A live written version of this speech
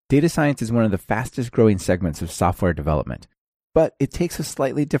Data science is one of the fastest growing segments of software development, but it takes a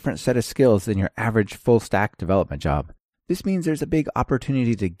slightly different set of skills than your average full stack development job. This means there's a big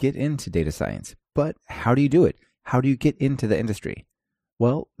opportunity to get into data science, but how do you do it? How do you get into the industry?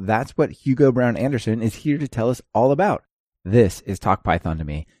 Well, that's what Hugo Brown Anderson is here to tell us all about. This is Talk Python to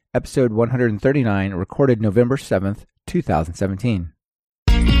Me, episode 139, recorded November 7th, 2017.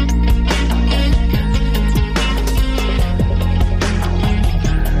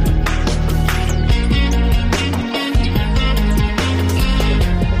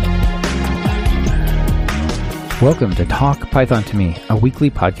 Welcome to Talk Python to Me, a weekly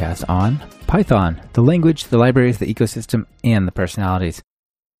podcast on Python, the language, the libraries, the ecosystem, and the personalities.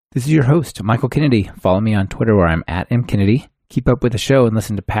 This is your host, Michael Kennedy. Follow me on Twitter where I'm at mkennedy. Keep up with the show and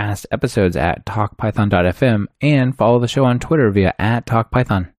listen to past episodes at talkpython.fm and follow the show on Twitter via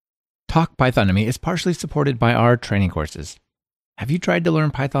 @talkpython. Talk Python to Me is partially supported by our training courses. Have you tried to learn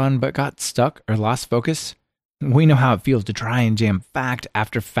Python but got stuck or lost focus? We know how it feels to try and jam fact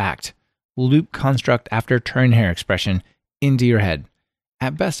after fact, loop construct after Turing hair expression into your head.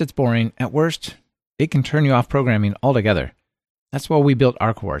 At best, it's boring. At worst, it can turn you off programming altogether. That's why we built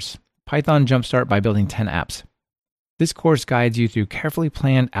our course, Python Jumpstart by Building 10 Apps. This course guides you through carefully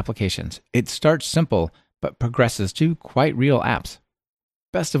planned applications. It starts simple, but progresses to quite real apps.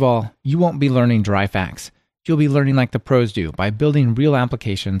 Best of all, you won't be learning dry facts. You'll be learning like the pros do by building real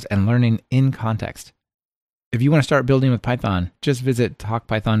applications and learning in context. If you want to start building with Python, just visit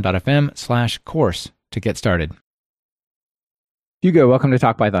talkpython.fm/course to get started. Hugo, welcome to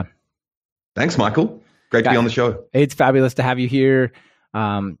Talk Python. Thanks, Michael. Great to be on the show. It's fabulous to have you here.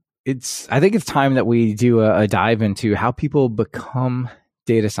 I think it's time that we do a dive into how people become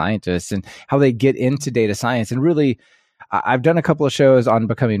data scientists and how they get into data science. And really, I've done a couple of shows on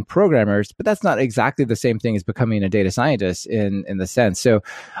becoming programmers, but that's not exactly the same thing as becoming a data scientist in the sense. So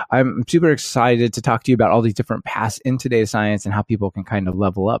I'm super excited to talk to you about all these different paths into data science and how people can kind of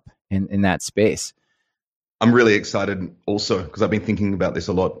level up in that space. I'm really excited also because I've been thinking about this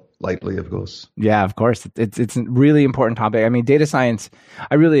a lot lately, of course. Yeah, of course. It's a really important topic. I mean, data science,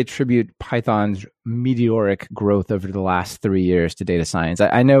 I really attribute Python's meteoric growth over the last 3 years to data science.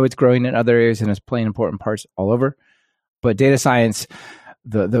 I know it's growing in other areas and it's playing important parts all over. But data science,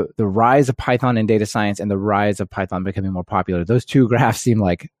 the rise of Python in data science and the rise of Python becoming more popular, those two graphs seem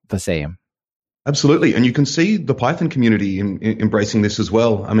like the same. Absolutely. And you can see the Python community embracing this as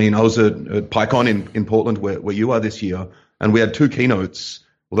well. I mean, I was at PyCon in Portland where you are this year, and we had two keynotes.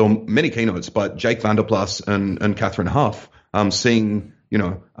 Well, there were many keynotes, but Jake Vanderplas and Catherine Huff seeing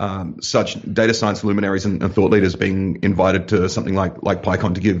such data science luminaries and thought leaders being invited to something like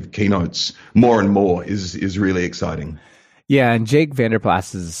PyCon to give keynotes more and more is really exciting. Yeah, and Jake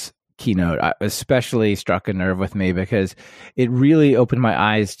Vanderplas's keynote especially struck a nerve with me because it really opened my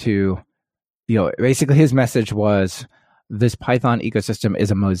eyes to, basically his message was this Python ecosystem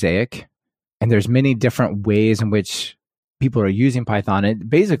is a mosaic, and there's many different ways in which people are using Python, and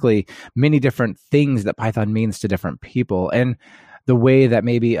basically many different things that Python means to different people. And the way that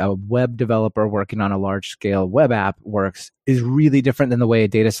maybe a web developer working on a large-scale web app works is really different than the way a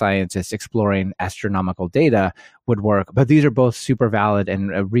data scientist exploring astronomical data would work. But these are both super valid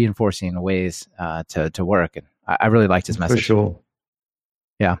and reinforcing ways to work. And I really liked his message. For sure.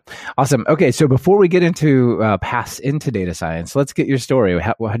 Yeah. Awesome. Okay, so before we get into paths into data science, let's get your story.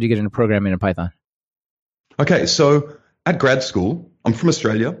 How did you get into programming in Python? Okay, so at grad school, I'm from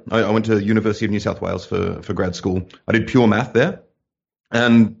Australia. I went to University of New South Wales for grad school. I did pure math there.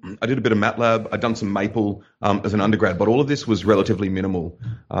 And I did a bit of MATLAB. I'd done some Maple as an undergrad, but all of this was relatively minimal.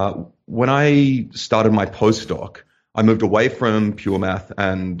 When I started my postdoc, I moved away from pure math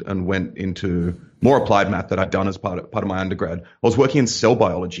and went into more applied math that I'd done as part of my undergrad. I was working in cell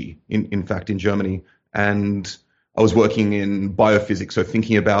biology, in fact, in Germany, and I was working in biophysics, so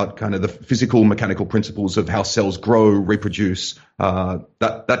thinking about kind of the physical, mechanical principles of how cells grow, reproduce,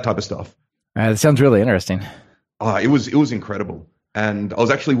 that type of stuff. That sounds really interesting. It was incredible. And I was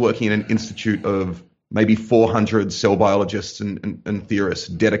actually working in an institute of maybe 400 cell biologists and theorists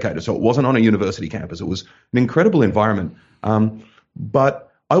dedicated. So it wasn't on a university campus. It was an incredible environment. But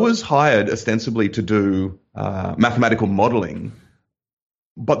I was hired ostensibly to do mathematical modeling.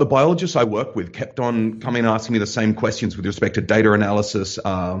 But the biologists I worked with kept on coming and asking me the same questions with respect to data analysis,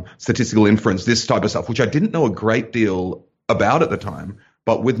 statistical inference, this type of stuff, which I didn't know a great deal about at the time.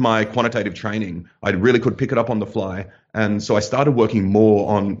 But with my quantitative training, I really could pick it up on the fly. And so I started working more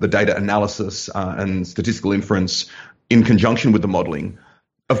on the data analysis and statistical inference in conjunction with the modeling.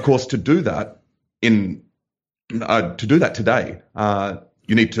 Of course, to do that today,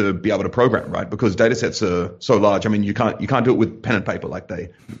 you need to be able to program, right? Because data sets are so large. I mean, you can't do it with pen and paper like they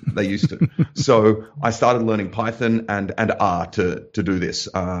used to. So I started learning Python and R to do this.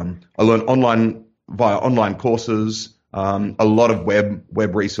 I learned via online courses, a lot of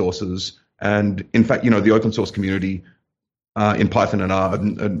web resources, and in fact, the open source community in Python and R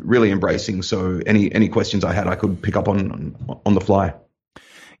are really embracing. So any questions I had, I could pick up on the fly.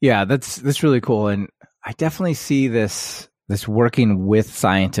 Yeah, that's really cool, and I definitely see this working with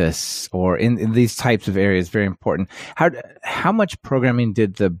scientists or in these types of areas very important. How much programming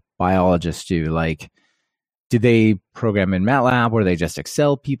did the biologists do? Like, did they program in MATLAB? Were they just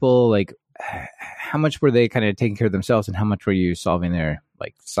Excel people? Like, how much were they kind of taking care of themselves, and how much were you solving their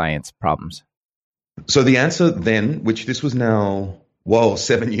like science problems? So the answer then, which this was now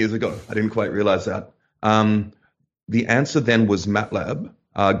 7 years ago, I didn't quite realize that. The answer then was MATLAB.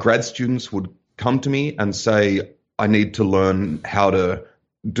 Grad students would come to me and say, I need to learn how to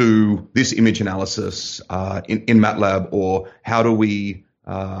do this image analysis in MATLAB, or how do we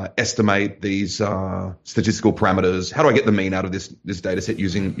estimate these statistical parameters? How do I get the mean out of this data set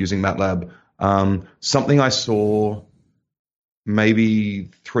using MATLAB? Something I saw maybe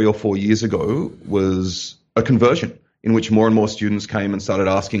 3 or 4 years ago was a conversion in which more and more students came and started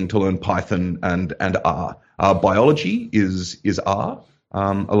asking to learn Python and R. Biology is R.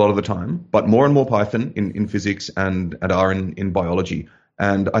 A lot of the time, but more and more Python in physics and R in biology.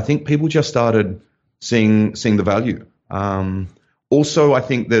 And I think people just started seeing the value. Also, I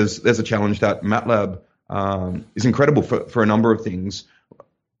think there's a challenge that MATLAB is incredible for a number of things,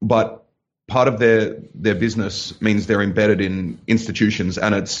 but part of their business means they're embedded in institutions,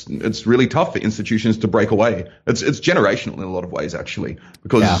 and it's really tough for institutions to break away. It's generational in a lot of ways, actually,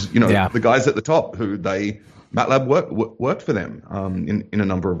 because the guys at the top MATLAB worked for them in a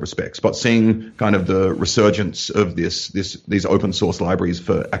number of respects, but seeing kind of the resurgence of these open source libraries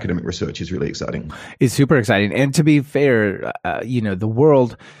for academic research is really exciting. It's super exciting. And to be fair, the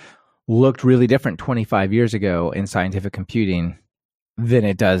world looked really different 25 years ago in scientific computing than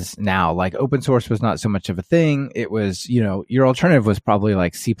it does now. Like, open source was not so much of a thing. It was, your alternative was probably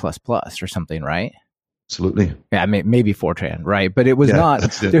like C++ or something, right? Absolutely. Yeah, maybe Fortran, right? But it was not,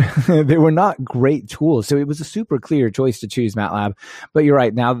 they were not great tools. So it was a super clear choice to choose MATLAB. But you're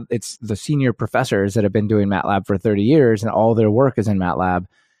right, now it's the senior professors that have been doing MATLAB for 30 years and all their work is in MATLAB.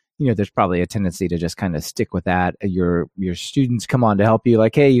 There's probably a tendency to just kind of stick with that. Your students come on to help you,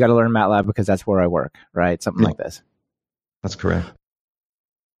 like, hey, you got to learn MATLAB because that's where I work, right? Something like this. That's correct.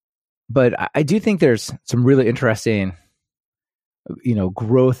 But I do think there's some really interesting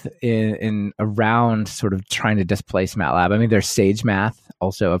growth in around sort of trying to displace MATLAB. I mean, there's Sage Math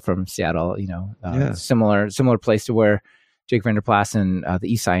also from Seattle, similar place to where Jake Vander Plaats and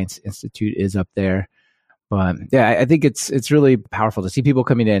the eScience Institute is up there. But yeah, I think it's really powerful to see people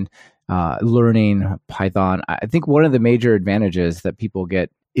coming in, learning Python. I think one of the major advantages that people get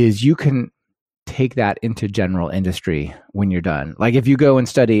is you can take that into general industry when you're done. Like, if you go and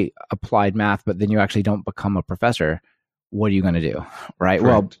study applied math, but then you actually don't become a professor, what are you going to do, right?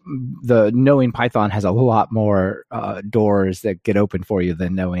 Correct. Well, knowing Python has a lot more doors that get open for you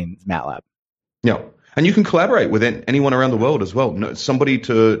than knowing MATLAB. Yeah, and you can collaborate with anyone around the world as well. No, somebody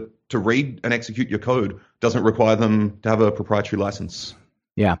to read and execute your code doesn't require them to have a proprietary license.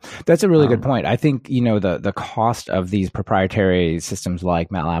 Yeah, that's a really good point. I think, the cost of these proprietary systems like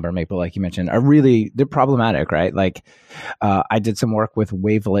MATLAB or Maple, like you mentioned, they're problematic, right? Like, I did some work with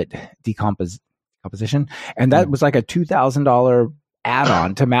wavelet decomposition, and that was like a $2,000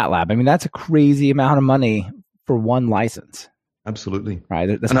 add-on to MATLAB. I mean, that's a crazy amount of money for one license. Absolutely.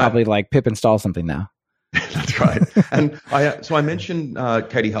 Right. That's probably like pip install something now. That's right. And I mentioned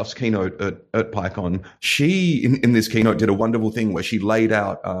Katie Huff's keynote at PyCon. She, in this keynote, did a wonderful thing where she laid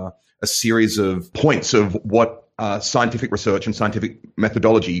out a series of points of what scientific research and scientific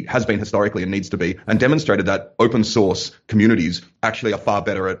methodology has been historically and needs to be, and demonstrated that open source communities actually are far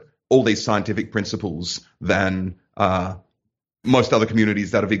better at all these scientific principles than most other communities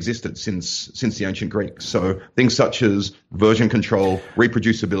that have existed since the ancient Greeks. So things such as version control,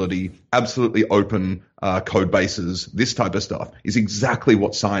 reproducibility, absolutely open code bases, this type of stuff is exactly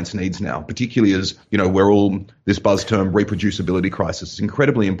what science needs now, particularly as, we're all this buzz term reproducibility crisis. It's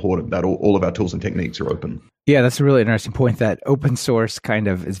incredibly important that all of our tools and techniques are open. Yeah, that's a really interesting point, that open source kind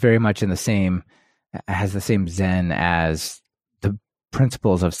of is very much has the same zen as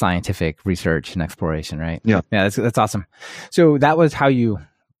principles of scientific research and exploration, right? Yeah, that's awesome. So that was how you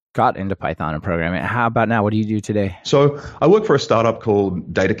got into Python and programming. How about now? What do you do today? So I work for a startup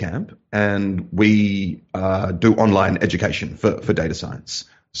called DataCamp, and we do online education for data science.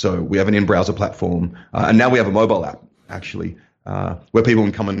 So we have an in-browser platform, and now we have a mobile app, actually. where people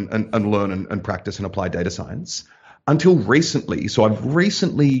can come and learn and practice and apply data science. Until recently, so I've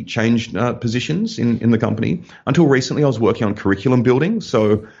recently changed positions in the company. Until recently, I was working on curriculum building.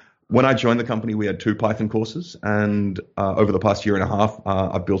 So when I joined the company, we had 2 Python courses, and over the past year and a half,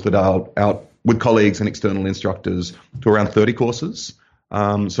 I've built it out with colleagues and external instructors to around 30 courses.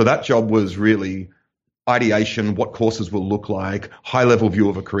 So that job was really ideation, what courses will look like, high-level view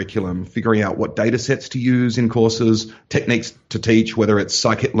of a curriculum, figuring out what data sets to use in courses, techniques to teach, whether it's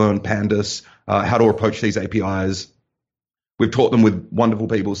scikit-learn, Pandas, how to approach these APIs. We've taught them with wonderful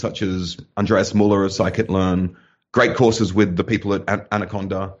people such as Andreas Muller of scikit-learn, great courses with the people at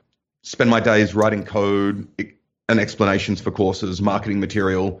Anaconda. Spend my days writing code and explanations for courses, marketing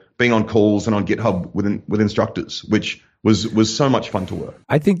material, being on calls and on GitHub with instructors, which was so much fun to work.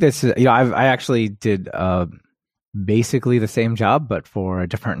 I think this, I actually did basically the same job, but for a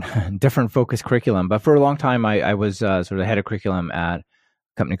different focused curriculum. But for a long time, I was sort of head of curriculum at a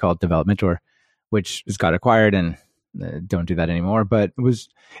company called Developmentor, which just got acquired and don't do that anymore. But it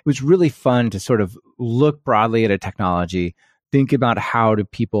was really fun to sort of look broadly at a technology, think about how do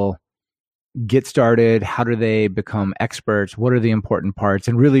people get started, how do they become experts, what are the important parts,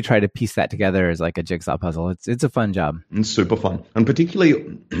 and really try to piece that together as like a jigsaw puzzle. It's a fun job. It's super fun. And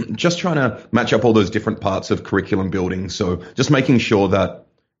particularly just trying to match up all those different parts of curriculum building. So just making sure that,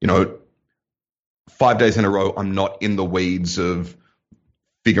 5 days in a row, I'm not in the weeds of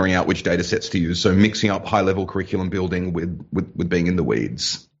figuring out which data sets to use. So mixing up high-level curriculum building with being in the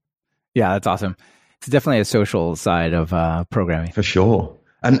weeds. Yeah, that's awesome. It's definitely a social side of programming. For sure.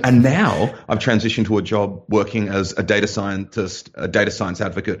 And now I've transitioned to a job working as a data scientist, a data science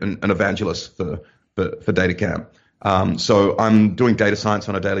advocate, and an evangelist for DataCamp. So I'm doing data science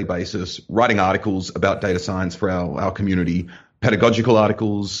on a daily basis, writing articles about data science for our community, pedagogical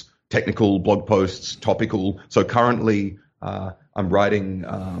articles, technical blog posts, topical. So currently I'm writing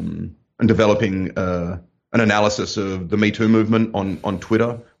and developing an analysis of the Me Too movement on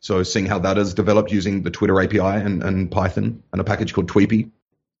Twitter. So seeing how that has developed using the Twitter API and Python and a package called Tweepy.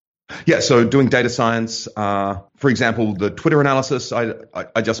 Yeah, so doing data science, for example, the Twitter analysis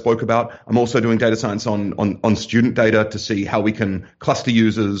I just spoke about. I'm also doing data science on student data to see how we can cluster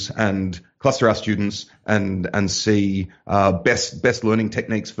users and cluster our students and see best learning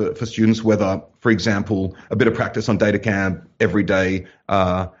techniques for students, whether, for example, a bit of practice on DataCamp every day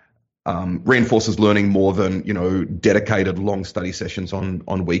reinforces learning more than, dedicated long study sessions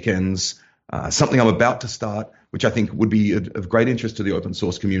on weekends. Something I'm about to start, which I think would be of great interest to the open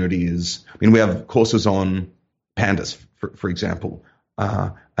source community, is, we have courses on Pandas, for example,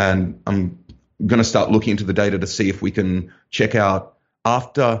 and I'm going to start looking into the data to see if we can check out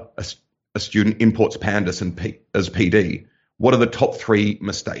after a student imports Pandas as PD, what are the top 3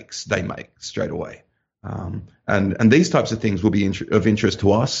 mistakes they make straight away. And these types of things will be of interest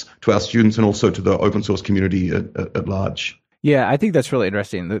to us, to our students, and also to the open source community at large. Yeah, I think that's really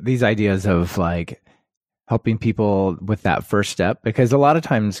interesting. These ideas of like helping people with that first step, because a lot of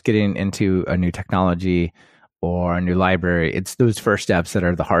times getting into a new technology or a new library, it's those first steps that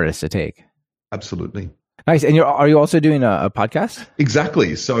are the hardest to take. Absolutely. Nice. And are you also doing a podcast?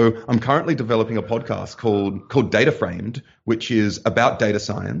 Exactly. So I'm currently developing a podcast called Data Framed, which is about data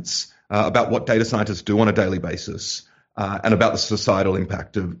science, about what data scientists do on a daily basis, and about the societal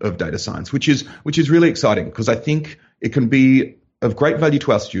impact of data science, which is really exciting, because I think it can be of great value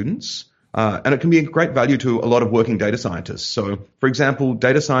to our students, and it can be of great value to a lot of working data scientists. So, for example,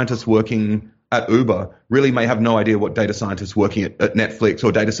 data scientists working at Uber really may have no idea what data scientists working at Netflix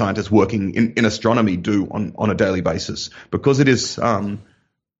or data scientists working in astronomy do on a daily basis, because it's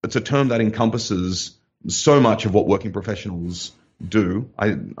a term that encompasses so much of what working professionals do.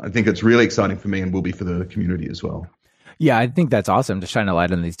 I think it's really exciting for me and will be for the community as well. Yeah, I think that's awesome to shine a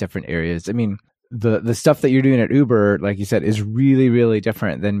light on these different areas. I mean, the stuff that you're doing at Uber, like you said, is really, really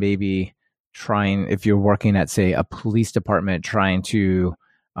different than maybe trying, if you're working at, say, a police department, trying to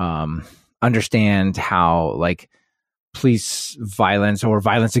understand how like police violence or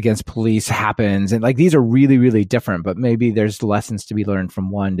violence against police happens. And like, these are really, really different, but maybe there's lessons to be learned from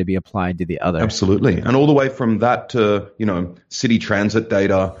one to be applied to the other. Absolutely. And all the way from that to, city transit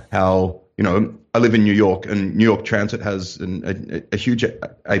data, how, I live in New York, and New York Transit has a huge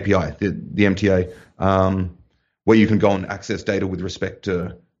API, the MTA, where you can go and access data with respect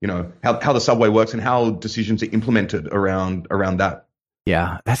to, how the subway works and how decisions are implemented around that.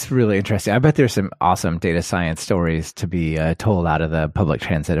 Yeah, that's really interesting. I bet there's some awesome data science stories to be told out of the public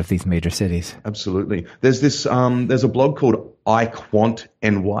transit of these major cities. Absolutely. There's a blog called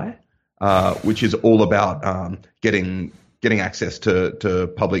iQuantNY, which is all about getting getting access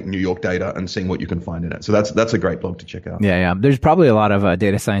to public New York data and seeing what you can find in it. So that's a great blog to check out. Yeah. There's probably a lot of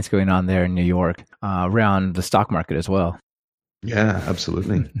data science going on there in New York around the stock market as well. Yeah,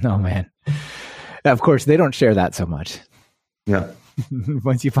 absolutely. Oh, man. Of course, they don't share that so much. Yeah.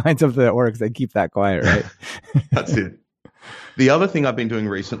 Once you find something that works, they keep that quiet, right? That's it. The other thing I've been doing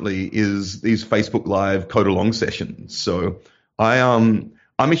recently is these Facebook Live code along sessions. So I'm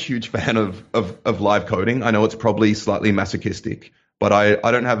a huge fan of live coding. I know it's probably slightly masochistic, but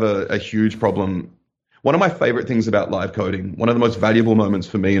I don't have a huge problem. One of my favorite things about live coding, one of the most valuable moments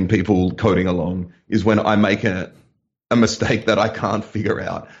for me and people coding along, is when I make a mistake that I can't figure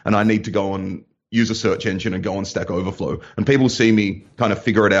out and I need to go and use a search engine and go on Stack Overflow, and people see me kind of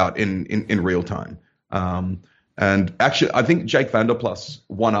figure it out in real time. And actually, I think Jake Vanderplas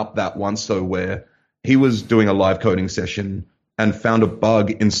won up that once, though, where he was doing a live coding session and found a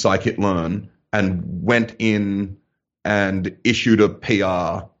bug in scikit-learn and went in and issued a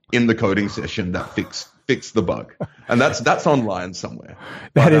PR in the coding session that fixed the bug. And that's online somewhere.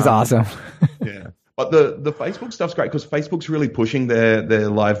 That is awesome. Yeah. But the Facebook stuff's great because Facebook's really pushing their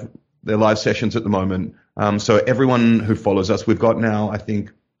live sessions at the moment. So everyone who follows us, we've got now, I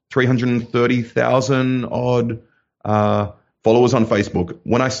think, 330,000 odd followers on Facebook.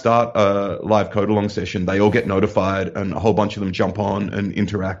 When I start a live code along session, they all get notified and a whole bunch of them jump on and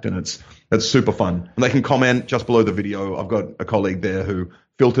interact, and it's super fun. And they can comment just below the video. I've got a colleague there who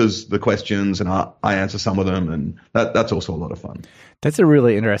filters the questions and I answer some of them, and that's also a lot of fun. That's a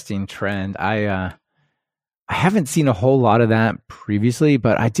really interesting trend. I haven't seen a whole lot of that previously,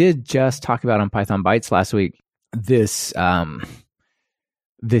 but I did just talk about on Python Bytes last week this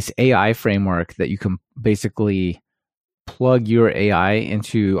AI framework that you can basically plug your AI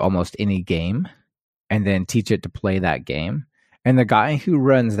into almost any game and then teach it to play that game. And the guy who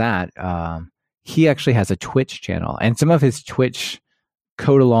runs that, he actually has a Twitch channel, and some of his Twitch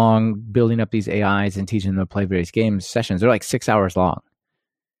code along building up these AIs and teaching them to play various games sessions, they're like 6 hours long.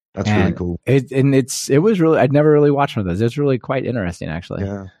 That's really cool. It was really, I'd never really watched one of those. It's really quite interesting, actually.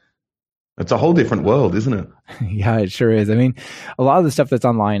 Yeah. It's a whole different world, isn't it? Yeah, it sure is. I mean, a lot of the stuff that's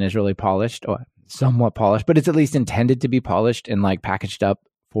online is really polished, or somewhat polished, but it's at least intended to be polished and like packaged up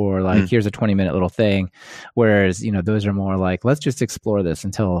for like, here's a 20-minute little thing. Whereas, those are more like, let's just explore this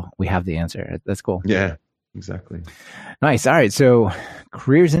until we have the answer. That's cool. Yeah, exactly. Nice. All right. So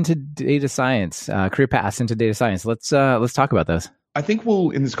careers into data science, career paths into data science. Let's talk about those. I think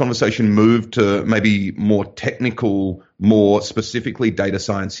we'll, in this conversation, move to maybe more technical, more specifically data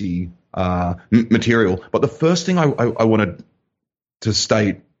sciencey material. But the first thing I wanted to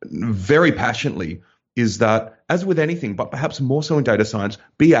state very passionately is that, as with anything, but perhaps more so in data science,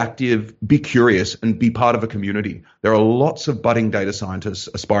 be active, be curious, and be part of a community. There are lots of budding data scientists,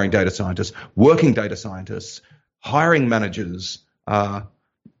 aspiring data scientists, working data scientists, hiring managers out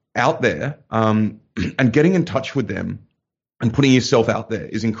there, and getting in touch with them and putting yourself out there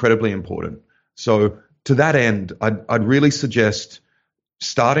is incredibly important. So to that end, I'd really suggest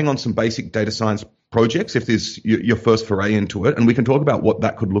starting on some basic data science projects if this is your first foray into it, and we can talk about what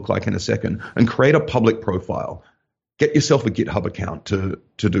that could look like in a second, and create a public profile. Get yourself a GitHub account to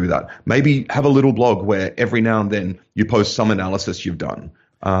do that. Maybe have a little blog where every now and then you post some analysis you've done.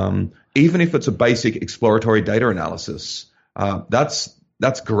 Even if it's a basic exploratory data analysis,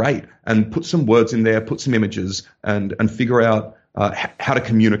 that's great. And put some words in there, put some images, and figure out how to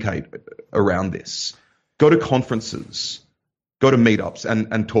communicate around this. Go to conferences, go to meetups,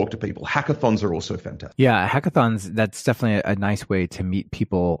 and talk to people. Hackathons are also fantastic. Yeah, hackathons, that's definitely a nice way to meet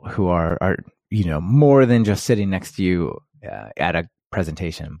people who are more than just sitting next to you at a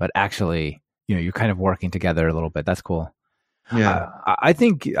presentation, but actually, you're kind of working together a little bit. That's cool. Yeah, I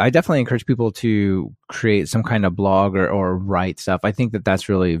think I definitely encourage people to create some kind of blog or write stuff. I think that's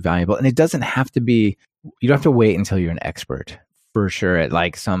really valuable. And it doesn't have to be, you don't have to wait until you're an expert for sure at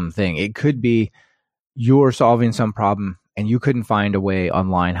like something. It could be you're solving some problem and you couldn't find a way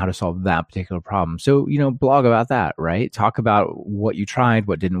online how to solve that particular problem. So, blog about that, right? Talk about what you tried,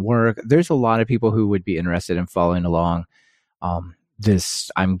 what didn't work. There's a lot of people who would be interested in following along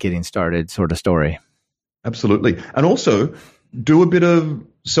this I'm getting started sort of story. Absolutely. And also do a bit of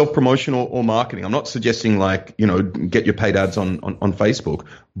self-promotion or marketing. I'm not suggesting get your paid ads on Facebook,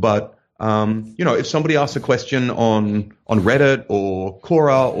 but if somebody asks a question on Reddit or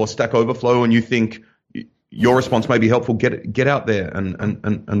Quora or Stack Overflow and you think your response may be helpful, get out there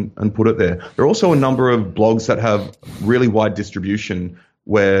and put it there. There are also a number of blogs that have really wide distribution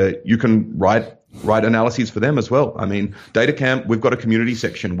where you can write analyses for them as well. I mean, DataCamp, we've got a community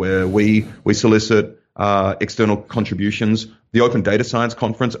section where we solicit external contributions. The Open Data Science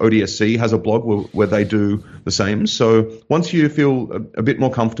Conference, ODSC, has a blog where they do the same. So once you feel a bit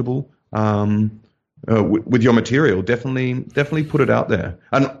more comfortable with your material, definitely put it out there.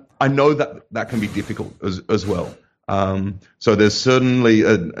 And I know that can be difficult as well. So there's certainly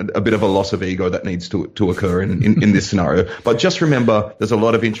a bit of a loss of ego that needs to occur in this scenario. But just remember, there's a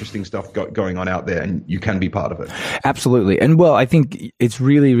lot of interesting stuff going on out there, and you can be part of it. Absolutely. And well, I think it's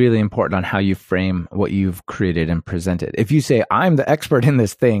really, really important on how you frame what you've created and presented. If you say, I'm the expert in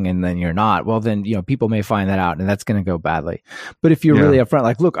this thing, and then you're not, well, then, people may find that out, and that's going to go badly. But if you're really upfront,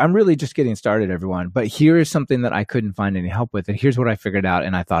 like, look, I'm really just getting started, everyone, but here's something that I couldn't find any help with, and here's what I figured out,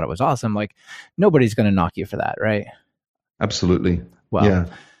 and I thought it was awesome. Like, nobody's going to knock you for that, right? Absolutely. Well, yeah.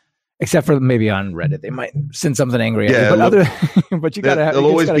 Except for maybe on Reddit, they might send something angry at you. But but you gotta have. There'll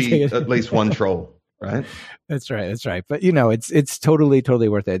always be at least one troll, right? That's right. But it's totally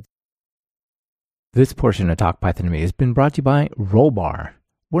worth it. This portion of Talk Python to Me has been brought to you by Rollbar.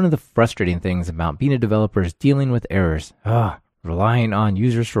 One of the frustrating things about being a developer is dealing with errors. Relying on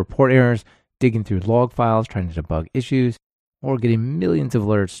users to report errors, digging through log files, trying to debug issues, or getting millions of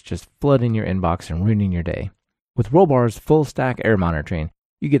alerts just flooding your inbox and ruining your day. With Rollbar's full-stack error monitoring,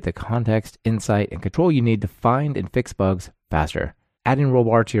 you get the context, insight, and control you need to find and fix bugs faster. Adding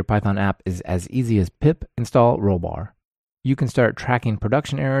Rollbar to your Python app is as easy as pip install Rollbar. You can start tracking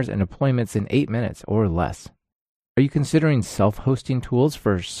production errors and deployments in 8 minutes or less. Are you considering self-hosting tools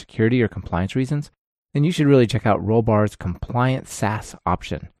for security or compliance reasons? Then you should really check out Rollbar's Compliant SaaS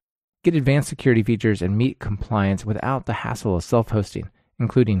option. Get advanced security features and meet compliance without the hassle of self-hosting,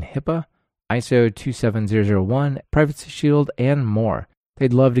 including HIPAA, ISO 27001, Privacy Shield, and more.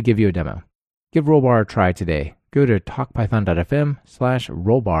 They'd love to give you a demo. Give Rollbar a try today. Go to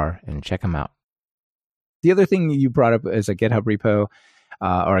talkpython.fm/Rollbar and check them out. The other thing you brought up is a GitHub repo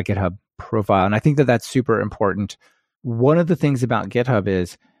or a GitHub profile, and I think that's super important. One of the things about GitHub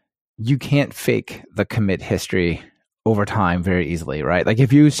is you can't fake the commit history over time very easily, right? Like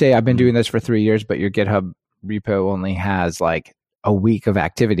if you say, I've been doing this for 3 years, but your GitHub repo only has like a week of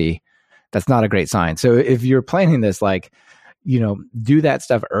activity, that's not a great sign. So if you're planning this, do that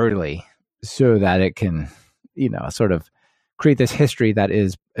stuff early so that it can, sort of create this history that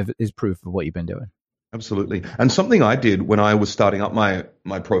is proof of what you've been doing. Absolutely. And something I did when I was starting up my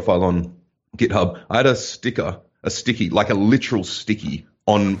profile on GitHub, I had a sticky, like a literal sticky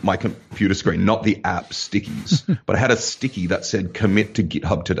on my computer screen, not the app stickies, but I had a sticky that said commit to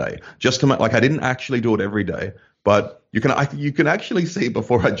GitHub today. Just to I didn't actually do it every day. But you can actually see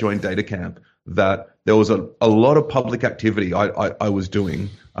before I joined DataCamp that there was a lot of public activity I was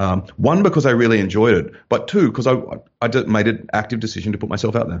doing. One, because I really enjoyed it, but two, because I made an active decision to put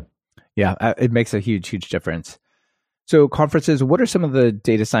myself out there. Yeah, it makes a huge difference. So conferences, what are some of the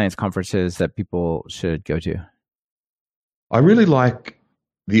data science conferences that people should go to? I really like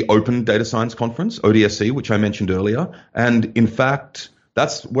the Open Data Science Conference, ODSC, which I mentioned earlier. And in fact,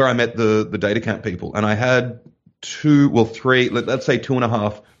 that's where I met the DataCamp people. And I had 3, let's say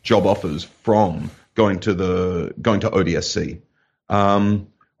 2.5 job offers from going to ODSC.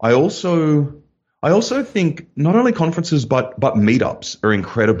 I also think not only conferences but meetups are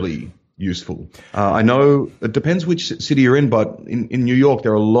incredibly useful. I know it depends which city you're in, but in New York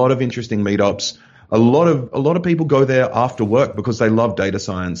there are a lot of interesting meetups. A lot of people go there after work because they love data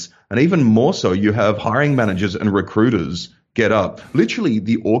science, and even more so, you have hiring managers and recruiters get up. Literally,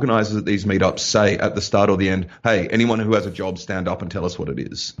 the organizers at these meetups say at the start or the end, hey, anyone who has a job, stand up and tell us what it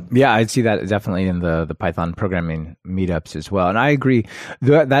is. Yeah, I'd see that definitely in the Python programming meetups as well. And I agree.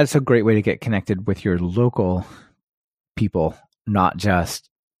 That's a great way to get connected with your local people, not just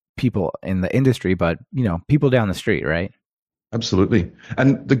people in the industry, but people down the street, right? Absolutely.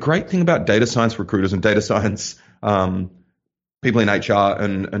 And the great thing about data science recruiters and data science people in HR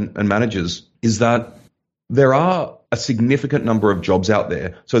and managers is that there are a significant number of jobs out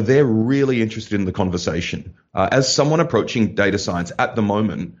there. So they're really interested in the conversation. As someone approaching data science at the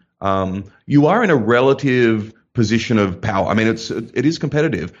moment, you are in a relative position of power. I mean, it is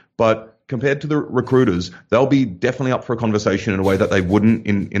competitive, but compared to the recruiters, they'll be definitely up for a conversation in a way that they wouldn't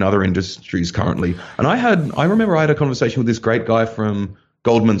in other industries currently. And I remember I had a conversation with this great guy from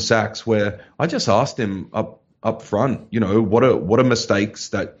Goldman Sachs where I just asked him up front, what are mistakes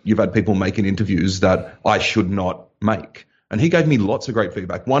that you've had people make in interviews that I should not make? And he gave me lots of great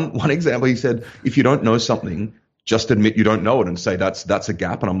feedback. One example, he said, if you don't know something, just admit you don't know it and say that's a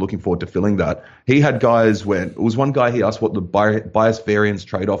gap and I'm looking forward to filling that. He had guys where it was one guy, he asked what the bias variance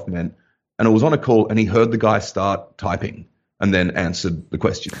trade-off meant, and it was on a call and he heard the guy start typing and then answered the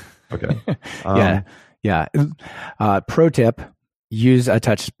question. Okay. Yeah. Pro tip. use a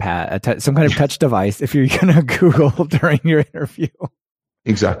touch pad, some kind of touch device if you're going to Google during your interview.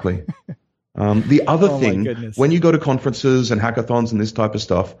 Exactly. The other thing, when you go to conferences and hackathons and this type of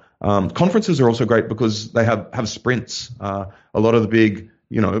stuff, conferences are also great because they have sprints. A lot of the big,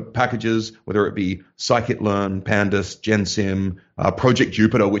 packages, whether it be scikit-learn, Pandas, GenSim, Project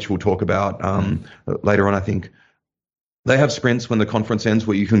Jupyter, which we'll talk about later on, I think, they have sprints when the conference ends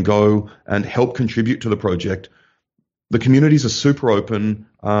where you can go and help contribute to the project. The communities are super open.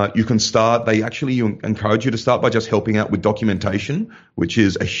 You can start. They actually encourage you to start by just helping out with documentation, which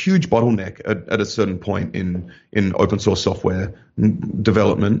is a huge bottleneck at a certain point in open source software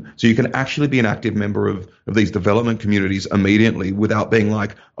development. So you can actually be an active member of these development communities immediately without being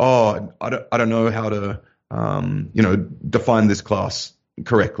like, oh, I don't know how to define this class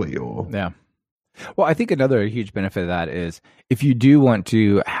correctly or yeah. Well, I think another huge benefit of that is if you do want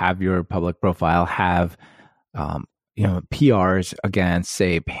to have your public profile have PRs against,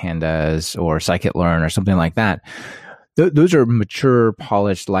 say, Pandas or scikit-learn or something like that. Those are mature,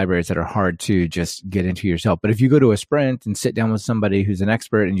 polished libraries that are hard to just get into yourself. But if you go to a sprint and sit down with somebody who's an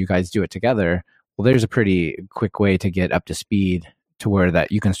expert and you guys do it together, well, there's a pretty quick way to get up to speed to where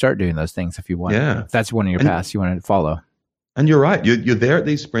that you can start doing those things if you want. Yeah. If that's one of your paths you want to follow. And you're right. You're there at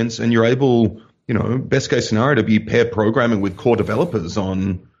these sprints and you're able, best case scenario, to be pair programming with core developers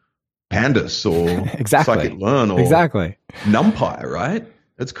on Pandas or scikit-learn or NumPy, right?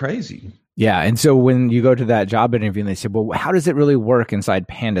 That's crazy. Yeah. And so when you go to that job interview and they say, well, how does it really work inside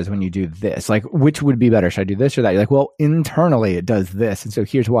Pandas when you do this? Like, which would be better? Should I do this or that? You're like, well, internally it does this. And so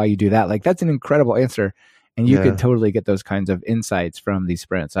here's why you do that. Like, that's an incredible answer. And you could totally get those kinds of insights from these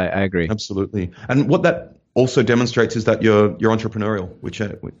sprints. I agree. Absolutely. And what that also demonstrates is that you're entrepreneurial,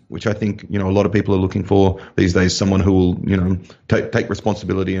 which I think a lot of people are looking for these days. Someone who will take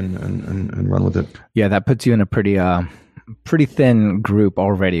responsibility and run with it. Yeah, that puts you in a pretty thin group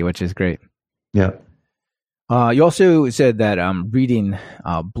already, which is great. Yeah. You also said that reading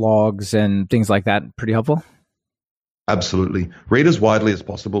blogs and things like that pretty helpful. Absolutely, read as widely as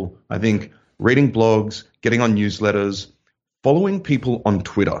possible. I think reading blogs, getting on newsletters, following people on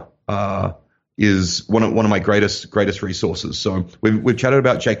Twitter. Is one of my greatest resources. So we've chatted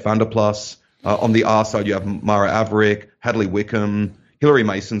about Jake Vanderplas. On the R side, you have Mara Averick, Hadley Wickham, Hilary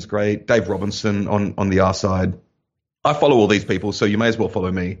Mason's great, Dave Robinson on the R side. I follow all these people, so you may as well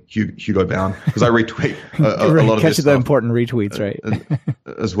follow me, Hugo Bound, because I retweet a lot of this stuff. The important retweets, right?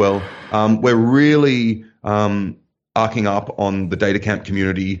 As well. We're really arcing up on the DataCamp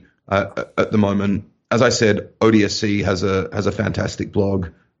community at the moment. As I said, ODSC has a fantastic blog.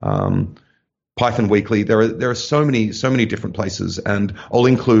 Python Weekly. There are so many different places, and I'll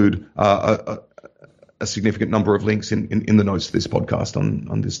include a significant number of links in the notes to this podcast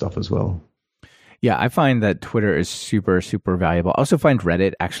on this stuff as well. Yeah, I find that Twitter is super, super valuable. I also find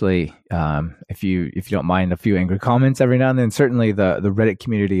Reddit actually, if you don't mind a few angry comments every now and then, certainly the Reddit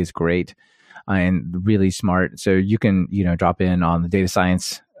community is great and really smart. So you can drop in on the data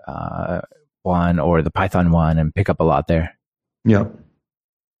science one or the Python one and pick up a lot there. Yeah.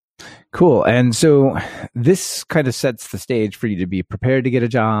 Cool. And so this kind of sets the stage for you to be prepared to get a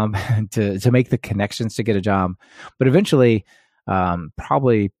job, to make the connections to get a job. But eventually,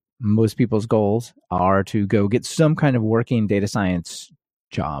 probably most people's goals are to go get some kind of working data science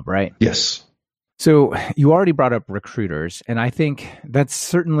job, right? Yes. So you already brought up recruiters, and I think that's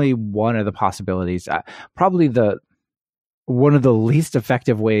certainly one of the possibilities. Probably one of the least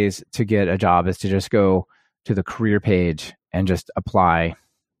effective ways to get a job is to just go to the career page and just apply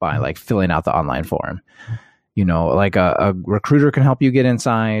by like filling out the online form. Like a recruiter can help you get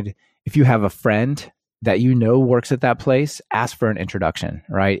inside. If you have a friend that works at that place, ask for an introduction,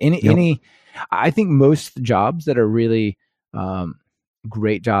 right? I think most jobs that are really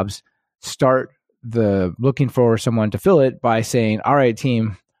great jobs start the looking for someone to fill it by saying, all right,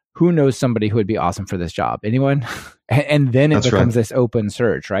 team, who knows somebody who would be awesome for this job? Anyone? And then it becomes this open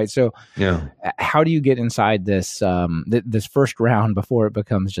search, right? So how do you get inside this this first round before it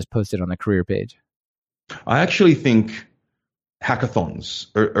becomes just posted on the career page? I actually think hackathons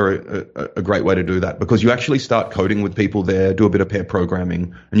are a great way to do that, because you actually start coding with people there, do a bit of pair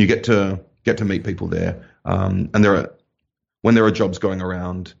programming, and you get to meet people there. And when there are jobs going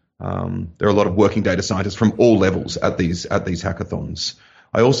around, there are a lot of working data scientists from all levels at these hackathons.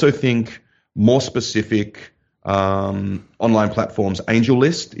 I also think more specific online platforms,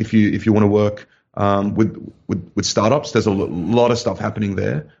 AngelList, if you want to work with startups, there's a lot of stuff happening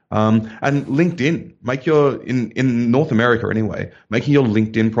there. And LinkedIn, make in North America anyway, making your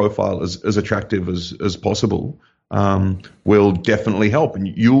LinkedIn profile as attractive as possible will definitely help. And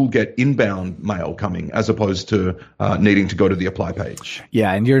you'll get inbound mail coming as opposed to needing to go to the apply page.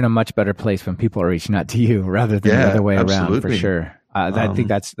 Yeah, and you're in a much better place when people are reaching out to you rather than the other way around, for sure. I think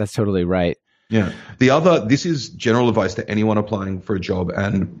that's totally right. Yeah. This is general advice to anyone applying for a job,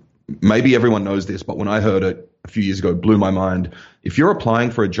 and maybe everyone knows this, but when I heard it a few years ago, it blew my mind. If you're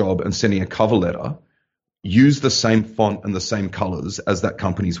applying for a job and sending a cover letter, use the same font and the same colors as that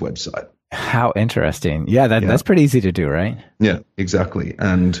company's website. How interesting. Yeah, that's pretty easy to do, right? Yeah, exactly.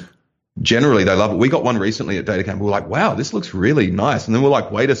 And generally they love it. We got one recently at DataCamp. We were like, wow, this looks really nice. And then we're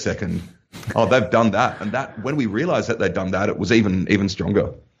like, wait a second. Oh, they've done that. And that, when we realized that they'd done that, it was even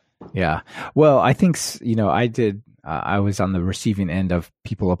stronger. Yeah. Well, I think, I was on the receiving end of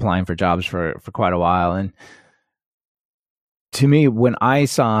people applying for jobs for quite a while. And to me, when I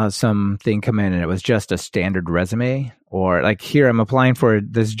saw something come in and it was just a standard resume, or like, here, I'm applying for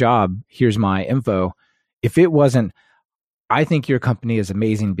this job, here's my info. If it wasn't, I think your company is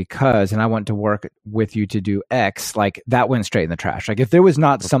amazing because, and I want to work with you to do X, like that went straight in the trash. Like if there was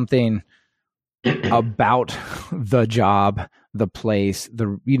not something about the job, the place,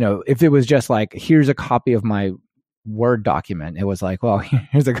 if it was just like, here's a copy of my Word document, it was like, well,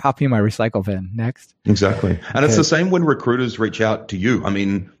 here's a copy of my recycle bin. Next. Exactly. And it's the same when recruiters reach out to you. I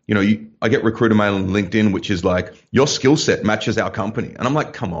mean, I get recruiter mail on LinkedIn, which is like, your skill set matches our company. And I'm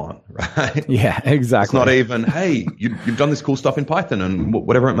like, come on, right? Yeah, exactly. It's not even, hey, you've done this cool stuff in Python and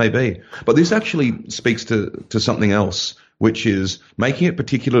whatever it may be. But this actually speaks to something else, which is making it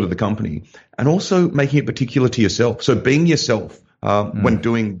particular to the company and also making it particular to yourself. So being yourself when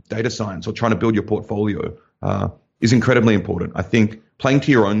doing data science or trying to build your portfolio is incredibly important. I think playing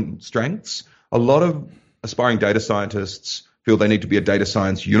to your own strengths. A lot of aspiring data scientists feel they need to be a data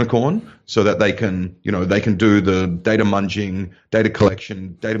science unicorn so that they can do the data munging, data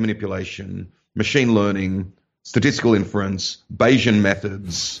collection, data manipulation, machine learning, statistical inference, Bayesian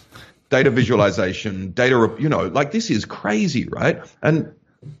methods, data visualization, like this is crazy, right? And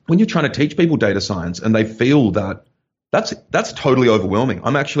when you're trying to teach people data science and they feel that, that's totally overwhelming.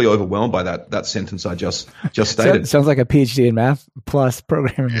 I'm actually overwhelmed by that sentence I just stated. Sounds like a PhD in math plus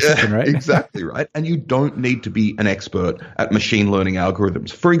programming assistant, right? Exactly, right? And you don't need to be an expert at machine learning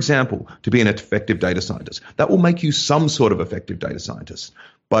algorithms. For example, to be an effective data scientist. That will make you some sort of effective data scientist.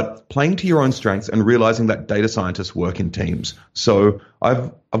 But playing to your own strengths and realizing that data scientists work in teams. So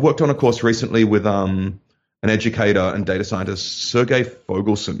I've worked on a course recently with an educator and data scientist, Sergey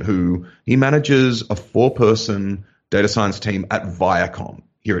Fogelson, who he manages a 4-person data science team at Viacom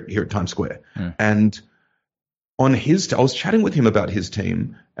here at Times Square. And on I was chatting with him about his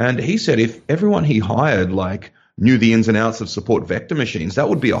team, and he said if everyone he hired knew the ins and outs of support vector machines, that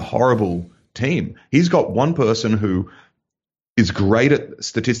would be a horrible team. He's got one person who is great at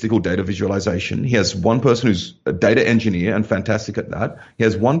statistical data visualization. He has one person who's a data engineer and fantastic at that. He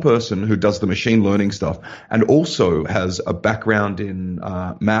has one person who does the machine learning stuff and also has a background in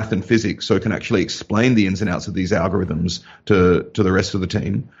math and physics, so can actually explain the ins and outs of these algorithms to the rest of the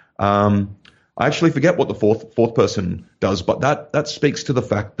team. I actually forget what the fourth person does, but that speaks to the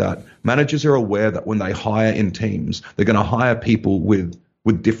fact that managers are aware that when they hire in teams, they're going to hire people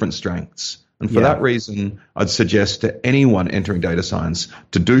with different strengths. And for that reason, I'd suggest to anyone entering data science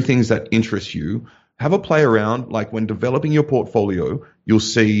to do things that interest you. Have a play around. Like when developing your portfolio, you'll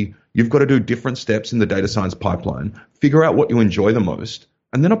see you've got to do different steps in the data science pipeline. Figure out what you enjoy the most,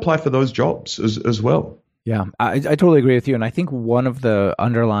 and then apply for those jobs as well. Yeah, I totally agree with you. And I think one of the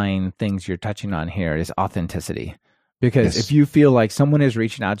underlying things you're touching on here is authenticity. Because if you feel like someone is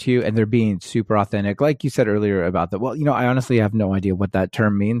reaching out to you and they're being super authentic, like you said earlier about that, well, I honestly have no idea what that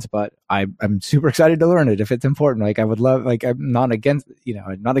term means, but I'm super excited to learn it if it's important. Like I would love, like I'm not against,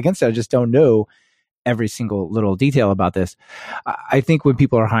 I'm not against it. I just don't know every single little detail about this. I think when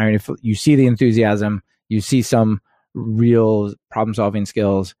people are hiring, if you see the enthusiasm, you see some real problem solving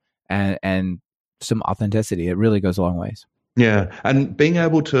skills and some authenticity, it really goes a long ways. Yeah. And being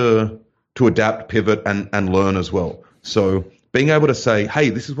able to adapt, pivot and learn as well. So being able to say, hey,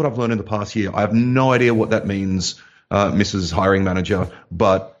 this is what I've learned in the past year. I have no idea what that means, Mrs. Hiring Manager,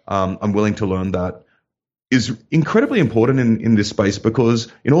 but I'm willing to learn that is incredibly important in this space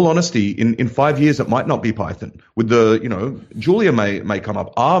because, in all honesty, in 5 years, it might not be Python. With Julia may come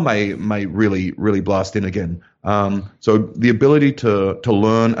up. R may really, really blast in again. So the ability to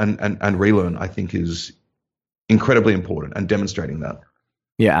learn and relearn, I think, is incredibly important, and demonstrating that.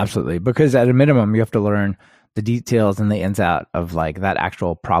 Yeah, absolutely. Because at a minimum, you have to learn the details and the ins out of like that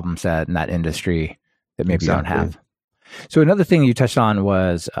actual problem set and that industry that maybe you don't have. So another thing you touched on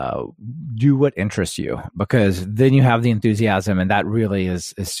was do what interests you, because then you have the enthusiasm, and that really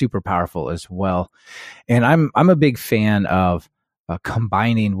is super powerful as well. And I'm a big fan of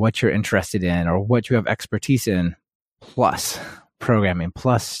combining what you're interested in or what you have expertise in, plus programming,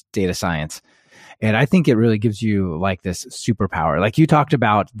 plus data science. And I think it really gives you like this superpower. Like you talked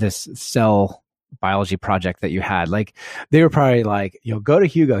about this cell biology project that you had, like they were probably like, go to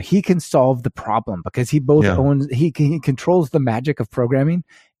Hugo. He can solve the problem because he both owns, he controls the magic of programming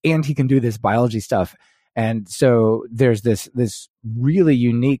and he can do this biology stuff. And so there's this really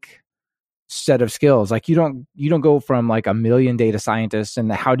unique set of skills. Like you don't go from like a million data scientists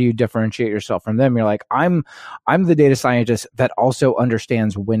and how do you differentiate yourself from them? You're like, I'm the data scientist that also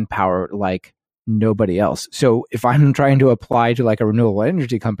understands wind power like nobody else. So if I'm trying to apply to like a renewable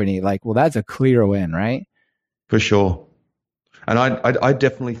energy company, like, well, that's a clear win, right? For sure. And I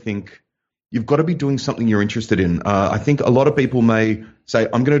definitely think you've got to be doing something you're interested in. I think a lot of people may say,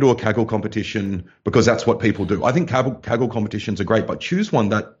 I'm going to do a Kaggle competition because that's what people do. I think Kaggle competitions are great, but choose one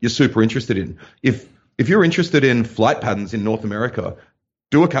that you're super interested in. If you're interested in flight patterns in North America,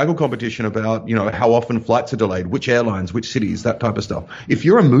 do a Kaggle competition about, how often flights are delayed, which airlines, which cities, that type of stuff. If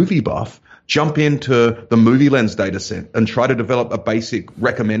you're a movie buff, jump into the Movie Lens data set and try to develop a basic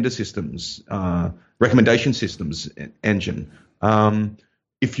recommendation systems engine.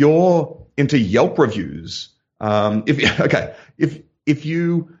 If you're into Yelp reviews, if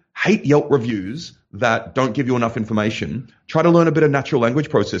you hate Yelp reviews that don't give you enough information, try to learn a bit of natural language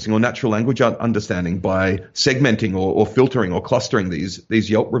processing or natural language understanding by segmenting or filtering or clustering these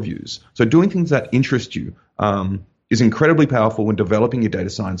Yelp reviews. So doing things that interest you is incredibly powerful when developing your data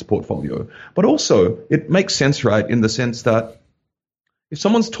science portfolio. But also, it makes sense, right, in the sense that if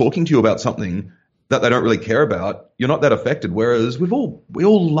someone's talking to you about something that they don't really care about, you're not that affected. Whereas we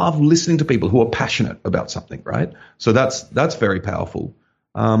all love listening to people who are passionate about something, right? So that's very powerful.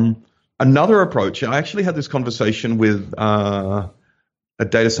 Another approach, I actually had this conversation with a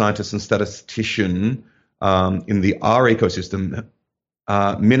data scientist and statistician in the R ecosystem,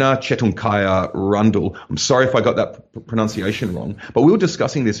 Minna Chetunkaya Rundle. I'm sorry if I got that pronunciation wrong, but we were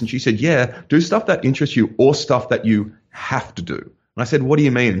discussing this and she said, do stuff that interests you or stuff that you have to do. And I said, what do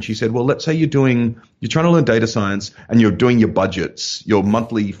you mean? And she said, well, let's say you're trying to learn data science and you're doing your budgets, your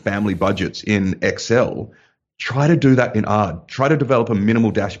monthly family budgets in Excel. Try to do that in R. Try to develop a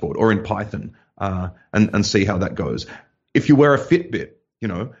minimal dashboard or in Python and see how that goes. If you wear a Fitbit,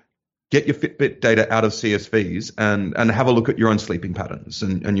 get your Fitbit data out of CSVs and have a look at your own sleeping patterns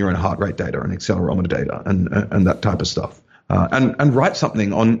and your own heart rate data and accelerometer data and that type of stuff. And write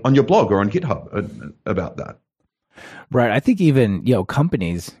something on your blog or on GitHub about that. Right. I think even,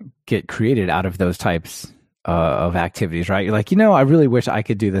 companies get created out of those types of activities, right? You're like, I really wish I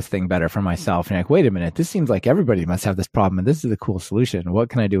could do this thing better for myself. And you're like, wait a minute, this seems like everybody must have this problem and this is a cool solution. What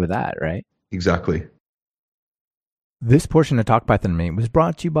can I do with that, right? Exactly. This portion of Talk Python to Me was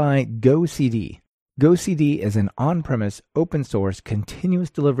brought to you by GoCD. GoCD is an on-premise, open-source,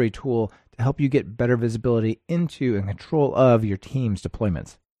 continuous delivery tool to help you get better visibility into and control of your team's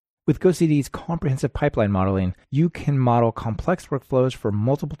deployments. With GoCD's comprehensive pipeline modeling, you can model complex workflows for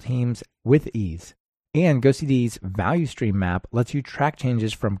multiple teams with ease. And GoCD's value stream map lets you track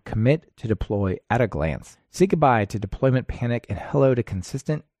changes from commit to deploy at a glance. Say goodbye to deployment panic and hello to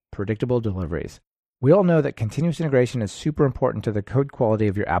consistent, predictable deliveries. We all know that continuous integration is super important to the code quality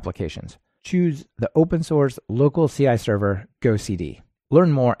of your applications. Choose the open source local CI server, GoCD.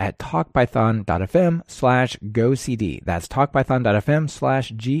 Learn more at talkpython.fm/GoCD. That's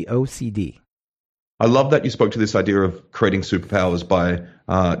talkpython.fm/GOCD. I love that you spoke to this idea of creating superpowers by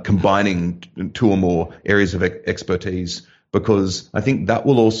combining two or more areas of expertise, because I think that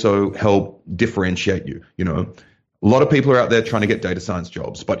will also help differentiate you. A lot of people are out there trying to get data science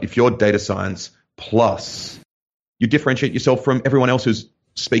jobs, but if you're data science plus, you differentiate yourself from everyone else who's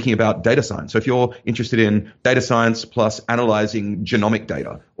speaking about data science. So if you're interested in data science plus analyzing genomic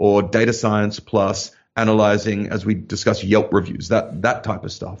data, or data science plus analyzing, as we discussed, Yelp reviews, that type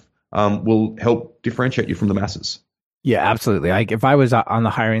of stuff will help differentiate you from the masses. Yeah, absolutely. Like if I was on the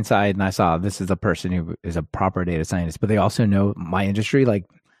hiring side and I saw this is a person who is a proper data scientist, but they also know my industry, like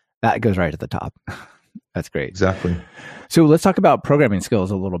that goes right at the top. That's great. Exactly. So let's talk about programming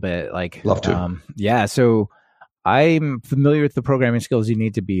skills a little bit. Love to. So I'm familiar with the programming skills you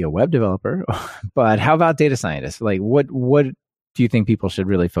need to be a web developer, but how about data scientists? Like what do you think people should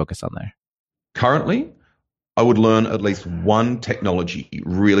really focus on there? Currently, I would learn at least one technology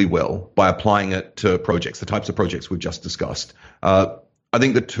really well by applying it to projects, the types of projects we've just discussed. I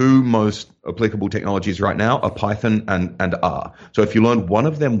think the two most applicable technologies right now are Python and R. So if you learn one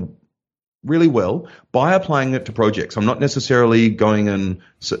of them really well by applying it to projects. I'm not necessarily going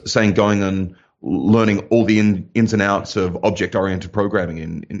and learning all the ins and outs of object-oriented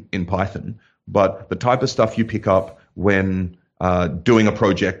programming in Python, but the type of stuff you pick up when doing a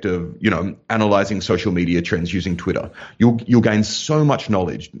project of, analyzing social media trends using Twitter. You'll gain so much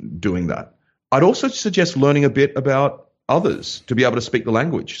knowledge doing that. I'd also suggest learning a bit about others to be able to speak the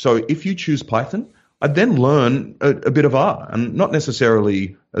language. So if you choose Python, I'd then learn a bit of R, and not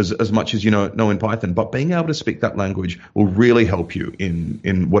necessarily as much as you know in Python, but being able to speak that language will really help you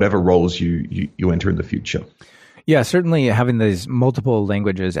in whatever roles you enter in the future. Yeah, certainly having these multiple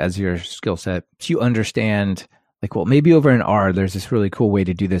languages as your skill set, you understand, like, well, maybe over in R, there's this really cool way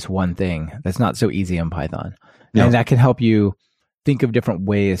to do this one thing that's not so easy in Python. Yeah. And that can help you think of different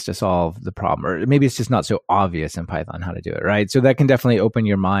ways to solve the problem. Or maybe it's just not so obvious in Python how to do it, right? So that can definitely open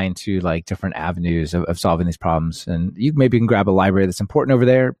your mind to like different avenues of solving these problems. And you maybe can grab a library that's important over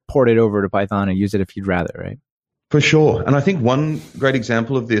there, port it over to Python and use it if you'd rather, right? For sure. And I think one great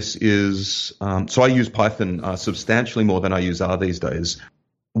example of this is, so I use Python substantially more than I use R these days.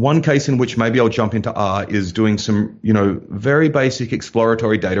 One case in which maybe I'll jump into R is doing some, very basic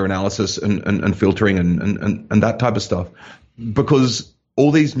exploratory data analysis and filtering and that type of stuff. Because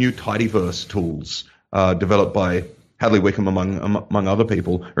all these new tidyverse tools developed by Hadley Wickham, among other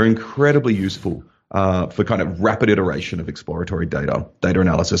people, are incredibly useful for kind of rapid iteration of exploratory data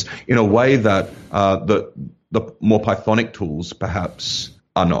analysis in a way that the more Pythonic tools perhaps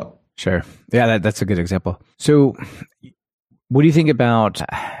are not. Sure. Yeah, that's a good example. So what do you think about,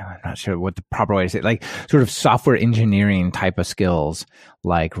 I'm not sure what the proper way to say it, like sort of software engineering type of skills,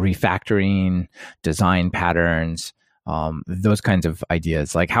 like refactoring, design patterns, those kinds of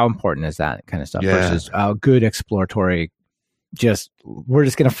ideas? Like how important is that kind of stuff versus good exploratory, we're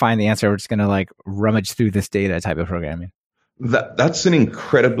just going to find the answer. We're just going to like rummage through this data type of programming? That's an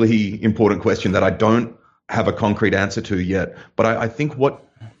incredibly important question that I don't have a concrete answer to yet. But I think what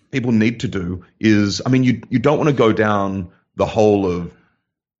people need to do is, you don't want to go down the hole of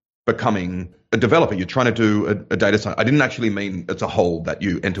becoming a developer. You're trying to do a data science. I didn't actually mean it's a hole that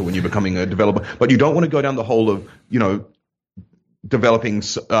you enter when you're becoming a developer, but you don't want to go down the hole of, developing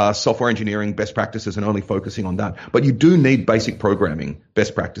software engineering best practices and only focusing on that. But you do need basic programming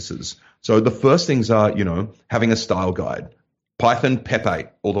best practices. So the first things are, having a style guide, Python PEP8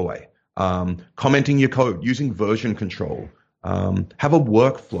 all the way, commenting your code, using version control, have a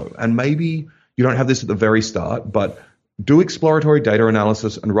workflow. And maybe you don't have this at the very start, but do exploratory data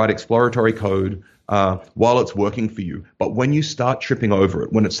analysis and write exploratory code while it's working for you. But when you start tripping over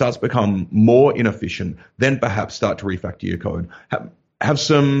it, when it starts to become more inefficient, then perhaps start to refactor your code. Have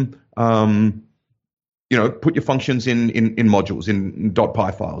some, put your functions in modules, in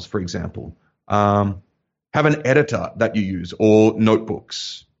 .py files, for example. Have an editor that you use or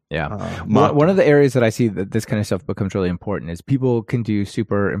notebooks. Yeah. One of the areas that I see that this kind of stuff becomes really important is people can do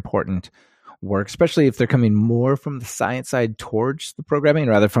super important work, especially if they're coming more from the science side towards the programming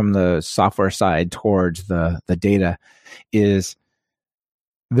rather from the software side towards the data, is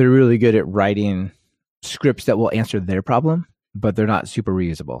they're really good at writing scripts that will answer their problem, but they're not super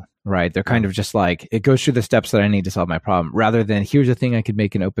reusable, right? They're kind of just like, it goes through the steps that I need to solve my problem, rather than here's a thing I could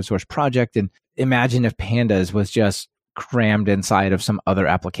make an open source project. And imagine if Pandas was just crammed inside of some other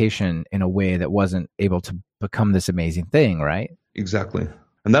application in a way that wasn't able to become this amazing thing, right? Exactly.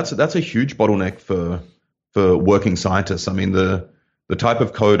 And that's a huge bottleneck for working scientists. The type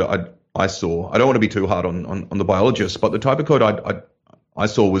of code I saw, I don't want to be too hard on the biologists, but the type of code I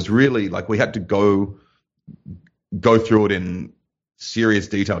saw was really like we had to go through it in serious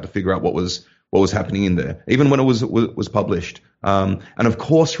detail to figure out what was happening in there, even when it was published. And of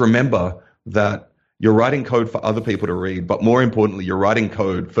course, remember that you're writing code for other people to read, but more importantly, you're writing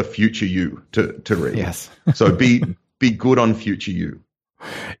code for future you to read. Yes. So be good on future you.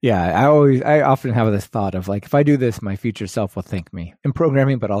 Yeah, I often have this thought of like, if I do this, my future self will thank me in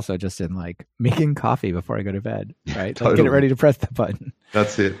programming, but also just in like making coffee before I go to bed, right? Totally. Like get it ready to press the button.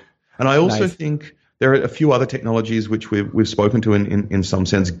 That's it. And I also think there are a few other technologies which we've spoken to in some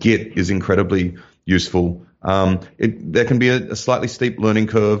sense. Git is incredibly useful. There can be a slightly steep learning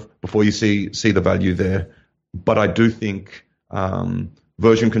curve before you see the value there, but I do think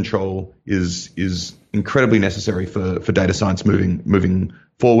version control is incredibly necessary for data science moving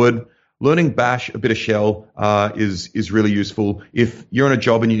forward. Learning Bash, a bit of Shell, is really useful. If you're in a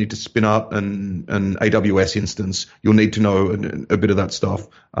job and you need to spin up an AWS instance, you'll need to know a bit of that stuff.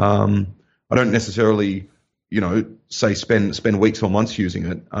 I don't necessarily, say spend weeks or months using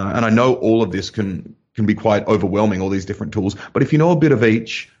it. And I know all of this can be quite overwhelming, all these different tools. But if you know a bit of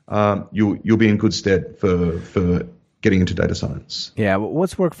each, you'll be in good stead for getting into data science. Yeah,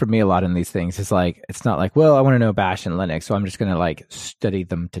 what's worked for me a lot in these things is like, it's not like, well, I want to know Bash and Linux, so I'm just going to like study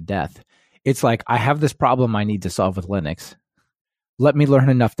them to death. It's like, I have this problem I need to solve with Linux. Let me learn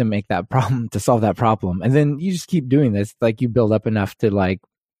enough to make that problem, to solve that problem. And then you just keep doing this. Like you build up enough to like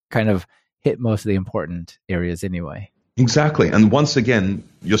kind of hit most of the important areas anyway. Exactly. And once again,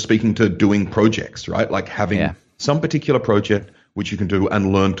 you're speaking to doing projects, right? Like having some particular project which you can do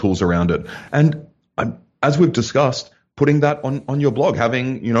and learn tools around it. And as we've discussed, putting that on your blog,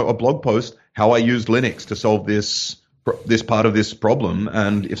 having, a blog post, how I used Linux to solve this part of this problem.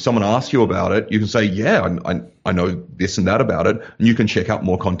 And if someone asks you about it, you can say, yeah, I know this and that about it. And you can check out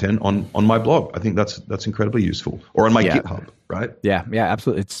more content on my blog. I think that's incredibly useful. Or on my GitHub, right? Yeah,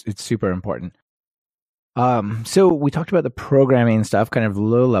 absolutely. It's super important. So we talked about the programming stuff, kind of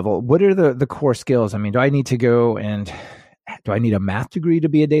low level. What are the core skills? I mean, do I need a math degree to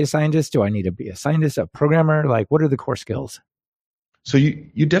be a data scientist? Do I need to be a scientist, a programmer? Like, what are the core skills? So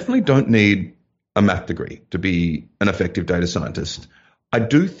you definitely don't need a math degree to be an effective data scientist. I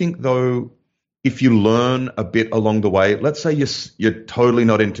do think, though, if you learn a bit along the way, let's say you're totally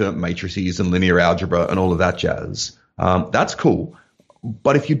not into matrices and linear algebra and all of that jazz, that's cool.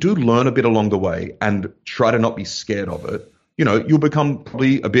 But if you do learn a bit along the way and try to not be scared of it, you'll become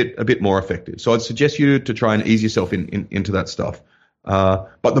probably a bit more effective. So I'd suggest you to try and ease yourself into that stuff.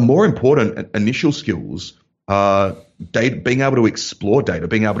 But the more important initial skills are being able to explore data,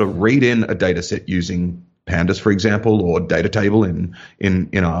 being able to read in a data set using Pandas, for example, or data table in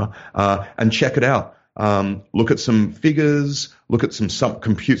R, and check it out. Look at some figures, look at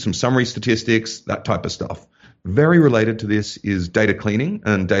compute some summary statistics, that type of stuff. Very related to this is data cleaning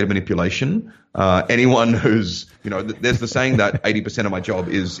and data manipulation. Anyone who's, there's the saying that 80% of my job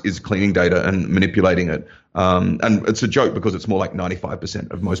is cleaning data and manipulating it. And it's a joke because it's more like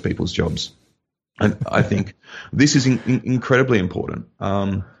 95% of most people's jobs. And I think this is incredibly important.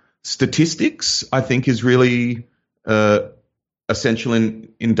 Statistics, I think, is really essential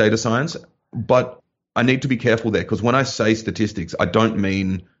in data science, but I need to be careful there because when I say statistics, I don't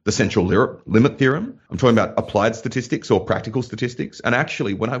mean the central limit theorem. I'm talking about applied statistics or practical statistics. And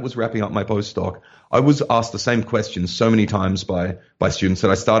actually, when I was wrapping up my postdoc, I was asked the same question so many times by students that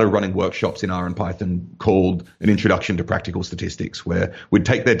I started running workshops in R and Python called an Introduction to Practical Statistics, where we'd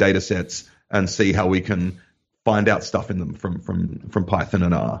take their data sets and see how we can find out stuff in them from Python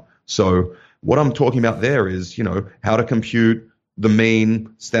and R. So what I'm talking about there is, how to compute the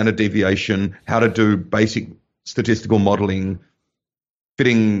mean, standard deviation, how to do basic statistical modeling,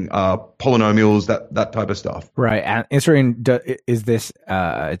 fitting polynomials, that type of stuff. Right. And answering, is this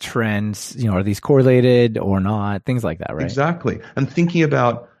trends, are these correlated or not? Things like that, right? Exactly. And thinking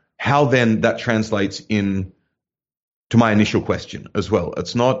about how then that translates in to my initial question as well.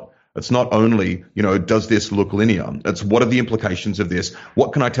 It's not only, does this look linear? It's what are the implications of this?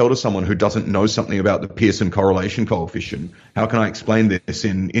 What can I tell to someone who doesn't know something about the Pearson correlation coefficient? How can I explain this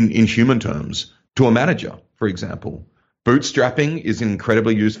in human terms to a manager, for example? Bootstrapping is an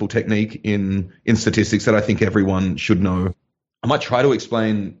incredibly useful technique in statistics that I think everyone should know. I might try to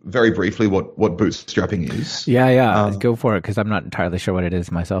explain very briefly what bootstrapping is. Yeah. Go for it, because I'm not entirely sure what it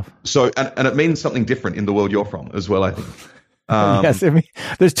is myself. So, and it means something different in the world you're from as well, I think. Yes,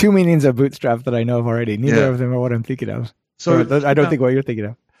 there's two meanings of bootstrap that I know of already. Neither of them are what I'm thinking of. So I don't think what you're thinking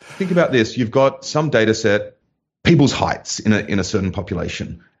of. Think about this. You've got some data set, people's heights in a certain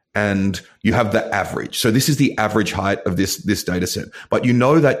population, and you have the average. So this is the average height of this data set. But you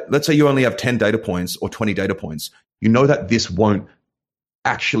know that, let's say you only have 10 data points or 20 data points. You know that this won't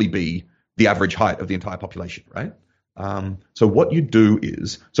actually be the average height of the entire population, right? So what you do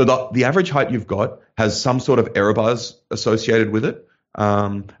is, so the average height you've got has some sort of error bars associated with it.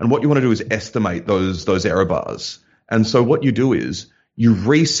 And what you want to do is estimate those error bars. And so what you do is you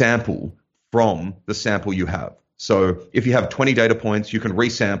resample from the sample you have. So if you have 20 data points, you can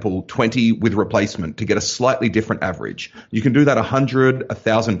resample 20 with replacement to get a slightly different average. You can do that 100,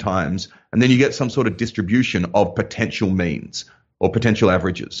 1,000 times, and then you get some sort of distribution of potential means or potential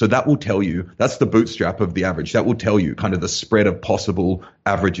averages. So that will tell you, that's the bootstrap of the average. That will tell you kind of the spread of possible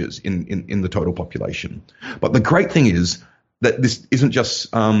averages in the total population. But the great thing is that this isn't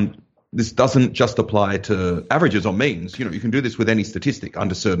just, this doesn't just apply to averages or means. You can do this with any statistic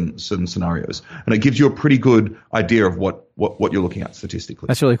under certain scenarios. And it gives you a pretty good idea of what you're looking at statistically.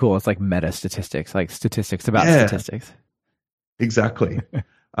 That's really cool. It's like meta statistics, like statistics about statistics. Exactly.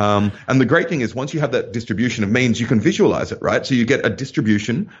 And the great thing is once you have that distribution of means, you can visualize it, right? So you get a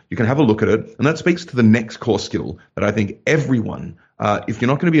distribution, you can have a look at it, and that speaks to the next core skill that I think everyone, if you're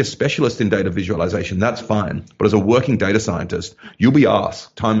not going to be a specialist in data visualization, that's fine. But as a working data scientist, you'll be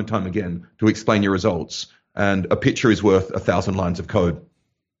asked time and time again to explain your results and a picture is worth 1,000 lines of code.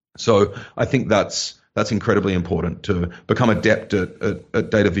 So I think that's incredibly important to become adept at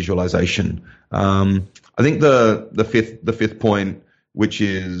data visualization. I think the fifth point, which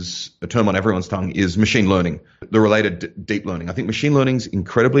is a term on everyone's tongue, is machine learning, the related deep learning. I think machine learning is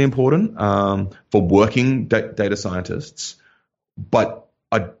incredibly important for working data scientists, but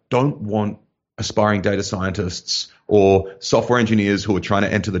I don't want aspiring data scientists or software engineers who are trying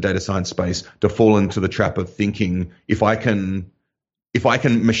to enter the data science space to fall into the trap of thinking, if I can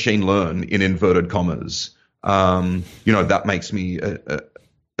machine learn in inverted commas, that makes me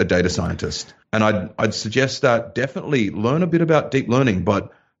a data scientist. And I'd suggest that definitely learn a bit about deep learning,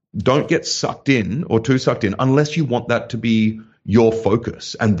 but don't get sucked in or too sucked in unless you want that to be your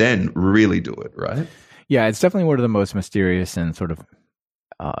focus, and then really do it, right? Yeah, it's definitely one of the most mysterious and sort of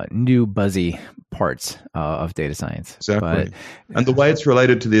new buzzy parts of data science. Exactly. And the way it's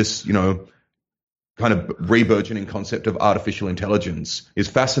related to this, kind of re-burgeoning concept of artificial intelligence is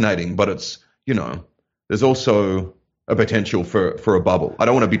fascinating, but it's, there's also a potential for a bubble. I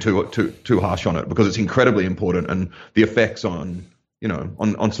don't want to be too harsh on it because it's incredibly important, and the effects on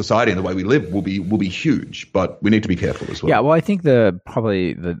on society and the way we live will be huge, but we need to be careful as well. Yeah, well, I think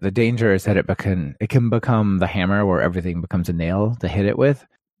probably the danger is that it can become the hammer where everything becomes a nail to hit it with.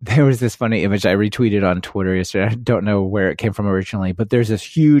 There was this funny image I retweeted on Twitter yesterday. I don't know where it came from originally, but there's this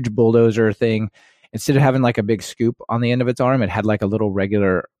huge bulldozer thing. Instead of having like a big scoop on the end of its arm, it had like a little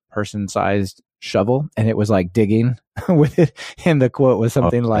regular person-sized shovel, and it was like digging with it. And the quote was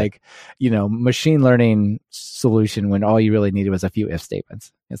something like, machine learning solution when all you really needed was a few if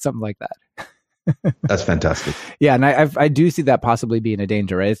statements. It's something like that. That's fantastic. Yeah, and I do see that possibly being a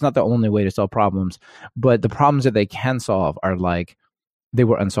danger, right? It's not the only way to solve problems, but the problems that they can solve are like they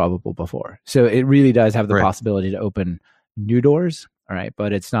were unsolvable before. So it really does have the possibility to open new doors. All right,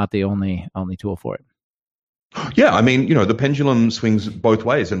 but it's not the only tool for it. Yeah, I mean, the pendulum swings both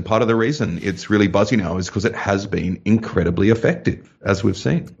ways, and part of the reason it's really buzzy now is because it has been incredibly effective, as we've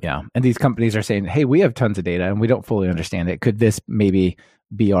seen. Yeah, and these companies are saying, hey, we have tons of data, and we don't fully understand it. Could this maybe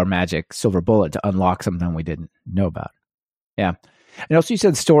be our magic silver bullet to unlock something we didn't know about? Yeah. And also you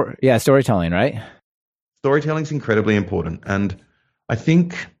said storytelling, right? Storytelling is incredibly important, and I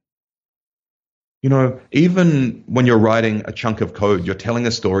think even when you're writing a chunk of code, you're telling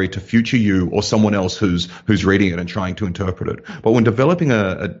a story to future you or someone else who's reading it and trying to interpret it. But when developing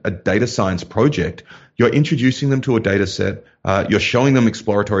a data science project, you're introducing them to a data set. You're showing them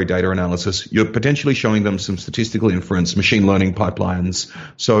exploratory data analysis. You're potentially showing them some statistical inference, machine learning pipelines.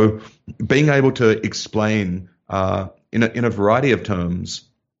 So being able to explain in a variety of terms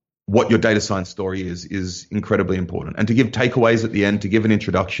what your data science story is incredibly important, and to give takeaways at the end, to give an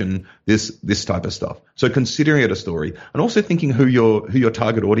introduction, this type of stuff. So considering it a story, and also thinking who your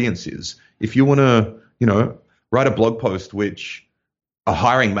target audience is. If you want to, write a blog post which a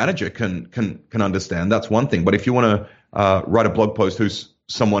hiring manager can understand, that's one thing. But if you want to write a blog post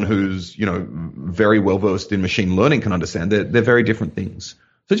someone who's very well versed in machine learning can understand, they're very different things.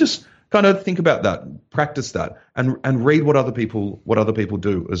 So just kind of think about that, practice that, and read what other people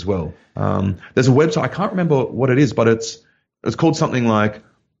do as well. There's a website, I can't remember what it is, but it's called something like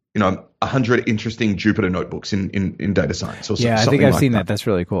 100 interesting Jupyter notebooks in data science. Or yeah, I think I've seen that. That's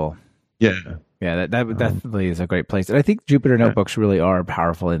really cool. Yeah, that definitely is a great place. And I think Jupyter notebooks really are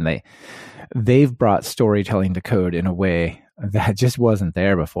powerful, and they've brought storytelling to code in a way that just wasn't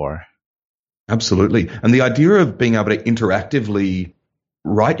there before. Absolutely, and the idea of being able to interactively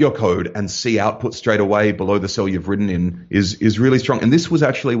write your code and see output straight away below the cell you've written in is really strong. And this was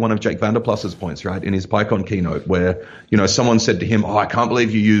actually one of Jake Vanderplus's points, right, in his PyCon keynote, where someone said to him, "Oh, I can't believe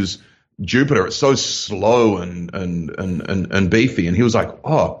you use Jupyter. It's so slow and beefy." And he was like,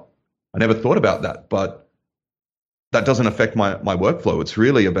 "Oh, I never thought about that, but that doesn't affect my workflow. It's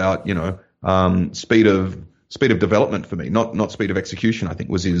really about speed of development for me, not speed of execution." I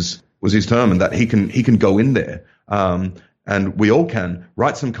think was his term, and that he can go in there. And we all can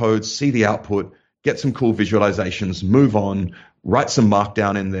write some code, see the output, get some cool visualizations, move on, write some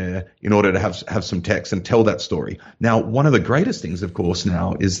markdown in there in order to have some text and tell that story. Now, one of the greatest things, of course,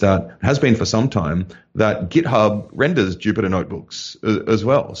 now is that, has been for some time, that GitHub renders Jupyter notebooks as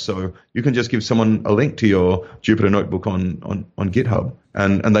well. So you can just give someone a link to your Jupyter notebook on GitHub,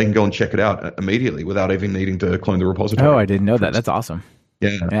 and they can go and check it out immediately without even needing to clone the repository. Oh, I didn't know that. That's awesome.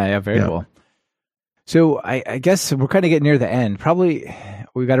 Yeah, very cool. So I guess we're kind of getting near the end. Probably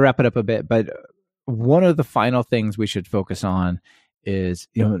we've got to wrap it up a bit, but one of the final things we should focus on is,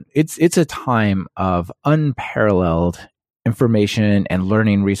 it's a time of unparalleled information and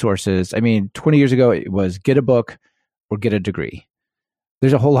learning resources. I mean, 20 years ago, it was get a book or get a degree.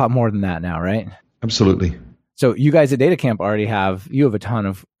 There's a whole lot more than that now, right? Absolutely. So you guys at DataCamp already have a ton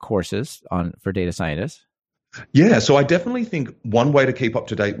of courses for data scientists. Yeah, so I definitely think one way to keep up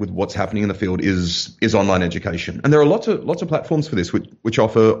to date with what's happening in the field is online education, and there are lots of platforms for this which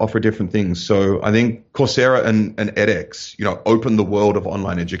offer different things. So I think Coursera and edX, open the world of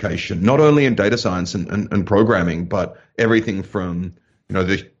online education, not only in data science and programming, but everything from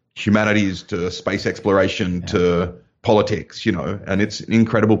the humanities to space exploration to politics, and it's an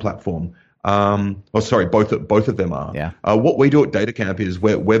incredible platform. Both of them are. Yeah. What we do at DataCamp is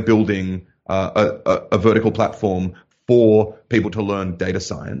we're building a vertical platform for people to learn data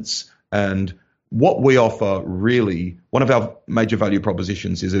science. And what we offer, really, one of our major value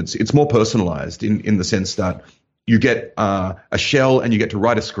propositions is it's more personalized in the sense that you get a shell and you get to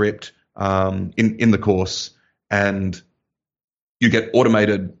write a script in the course, and you get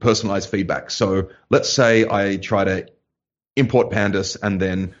automated personalized feedback. So let's say I try to import pandas and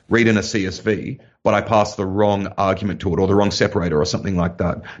then read in a CSV, but I pass the wrong argument to it or the wrong separator or something like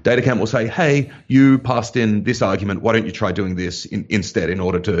that. DataCamp will say, hey, you passed in this argument. Why don't you try doing this instead in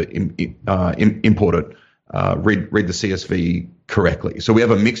order to import it, read the CSV correctly. So we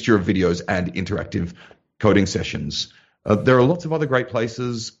have a mixture of videos and interactive coding sessions. There are lots of other great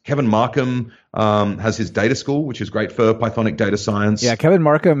places. Kevin Markham has his data school, which is great for Pythonic data science. Kevin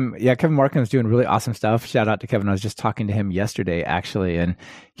Markham's doing really awesome stuff. Shout out to Kevin. I was just talking to him yesterday, actually, and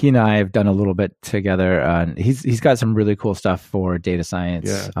he and I have done a little bit together. And he's got some really cool stuff for data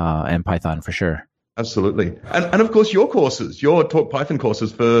science and Python for sure. Absolutely. And of course, your courses, your Talk Python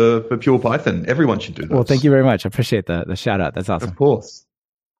courses for pure Python. Everyone should do those. Well, thank you very much. I appreciate the shout out. That's awesome. Of course.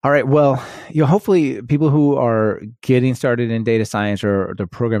 All right. Well, hopefully people who are getting started in data science or the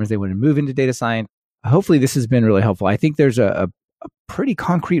programmers they want to move into data science, hopefully this has been really helpful. I think there's a pretty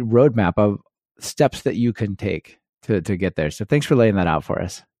concrete roadmap of steps that you can take to get there. So thanks for laying that out for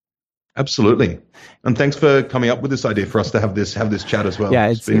us. Absolutely. And thanks for coming up with this idea for us to have this chat as well. Yeah,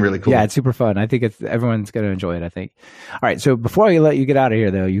 it's been really cool. Yeah, it's super fun. I think everyone's going to enjoy it, I think. All right. So before I let you get out of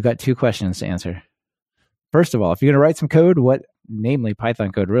here, though, you got 2 questions to answer. First of all, if you're going to write some code, namely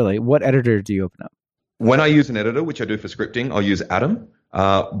Python code, really, what editor do you open up? When I use an editor, which I do for scripting, I'll use Atom.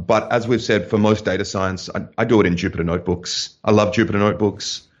 But as we've said, for most data science, I do it in Jupyter Notebooks. I love Jupyter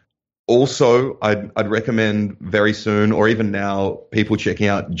Notebooks. Also, I'd recommend very soon, or even now, people checking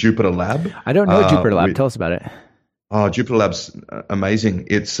out Jupyter Lab. I don't know Jupyter Lab. Tell us about it. Oh, Jupyter Lab's amazing.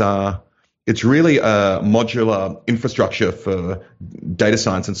 It's really a modular infrastructure for data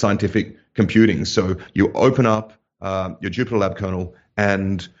science and scientific computing. So you open up your Jupyter Lab kernel,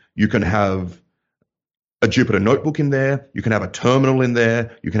 and you can have a Jupyter notebook in there. You can have a terminal in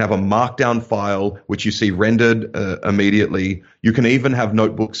there. You can have a markdown file, which you see rendered immediately. You can even have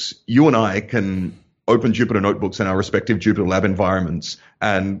notebooks. You and I can open Jupyter notebooks in our respective Jupyter Lab environments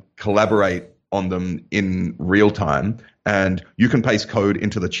and collaborate on them in real time. And you can paste code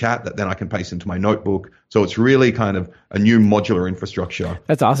into the chat that then I can paste into my notebook. So it's really kind of a new modular infrastructure.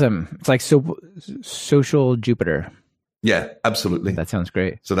 That's awesome. It's like social Jupyter. Yeah, absolutely. That sounds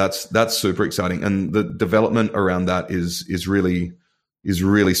great. So that's super exciting, and the development around that is really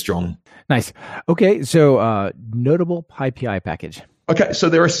strong. Nice. Okay, so notable PyPI package. Okay, so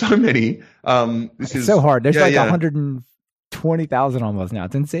there are so many. This is so hard. There's 120,000 almost now.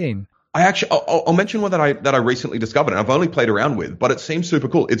 It's insane. I'll mention one that I recently discovered, and I've only played around with, but it seems super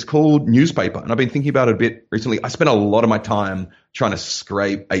cool. It's called Newspaper, and I've been thinking about it a bit recently. I spent a lot of my time trying to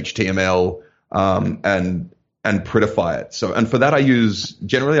scrape HTML and prettify it. So, and for that I use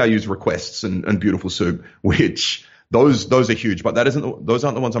requests and Beautiful Soup, which those are huge, but those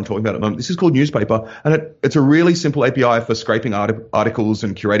aren't the ones I'm talking about at the moment. This is called Newspaper, and it's a really simple API for scraping articles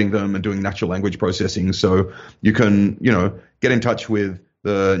and curating them and doing natural language processing. So you can, get in touch with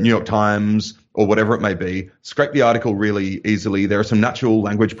the New York Times or whatever it may be, scrape the article really easily. There are some natural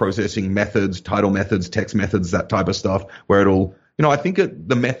language processing methods, title methods, text methods, that type of stuff, where it'll, I think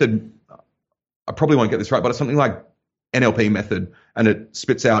the method, I probably won't get this right, but it's something like NLP method, and it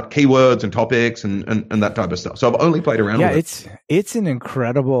spits out keywords and topics and that type of stuff. So I've only played around with it. Yeah, it's an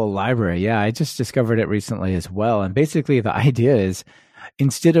incredible library. Yeah, I just discovered it recently as well. And basically the idea is,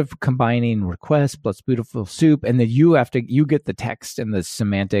 instead of combining requests plus Beautiful Soup, and then you get the text and the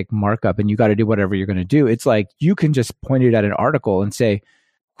semantic markup, and you got to do whatever you're going to do. It's like you can just point it at an article and say,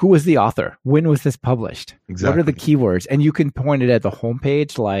 who was the author? When was this published? Exactly. What are the keywords? And you can point it at the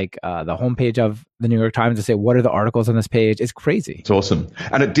homepage, like the homepage of the New York Times, and say, what are the articles on this page? It's crazy. It's awesome.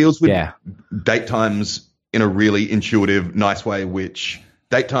 And it deals with date times in a really intuitive, nice way, which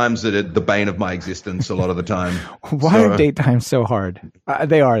Date times are the bane of my existence a lot of the time. Why are date times so hard?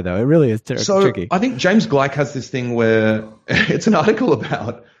 They are, though. It really is tricky. I think James Gleick has this thing where it's an article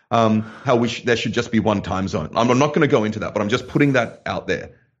about how there should just be one time zone. I'm not going to go into that, but I'm just putting that out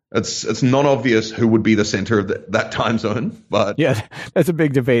there. It's not obvious who would be the center of that time zone, but yeah, that's a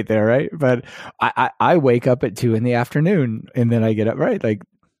big debate there, right? But I wake up at 2 p.m. and then I get up, right? Like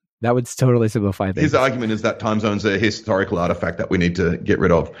that would totally simplify things. His argument is that time zones are a historical artifact that we need to get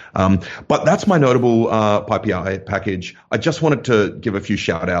rid of. But that's my notable PyPI package. I just wanted to give a few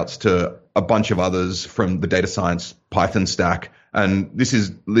shout outs to a bunch of others from the data science Python stack. And this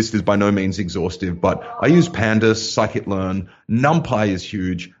list is by no means exhaustive, but I use Pandas, scikit-learn, NumPy is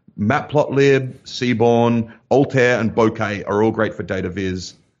huge, Matplotlib, Seaborn, Altair, and Bokeh are all great for data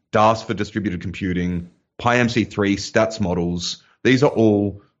viz, DAS for distributed computing, PyMC3, stats models. These are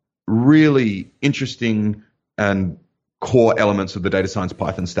all really interesting and core elements of the data science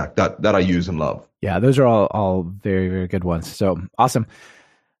Python stack that I use and love. Yeah, those are all very, very good ones. So awesome.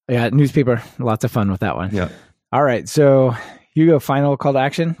 Yeah, newspaper, lots of fun with that one. Yeah. All right. So Hugo, final call to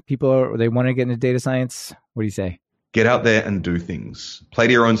action. They want to get into data science. What do you say? Get out there and do things. Play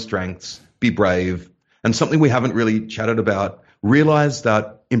to your own strengths. Be brave. And something we haven't really chatted about, realize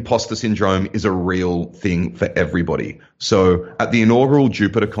that imposter syndrome is a real thing for everybody. So at the inaugural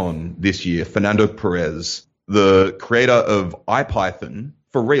JupyterCon this year, Fernando Perez, the creator of IPython,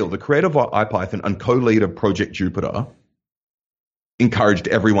 for real, the creator of IPython and co-leader Project Jupyter, encouraged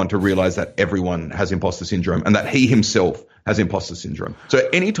everyone to realize that everyone has imposter syndrome and that he himself has imposter syndrome. So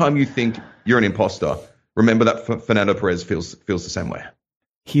anytime you think you're an imposter, remember that Fernando Perez feels the same way.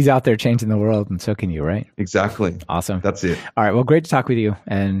 He's out there changing the world, and so can you, right? Exactly. Awesome. That's it. All right. Well, great to talk with you,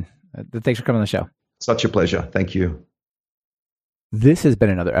 and thanks for coming on the show. Such a pleasure. Thank you. This has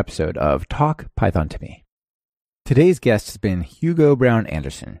been another episode of Talk Python to Me. Today's guest has been Hugo Brown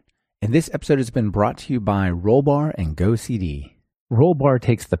Anderson, and this episode has been brought to you by Rollbar and GoCD. Rollbar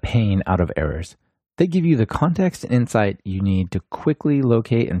takes the pain out of errors. They give you the context and insight you need to quickly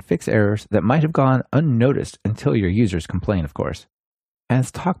locate and fix errors that might have gone unnoticed until your users complain, of course. As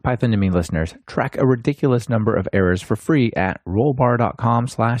Talk Python to Me listeners, track a ridiculous number of errors for free at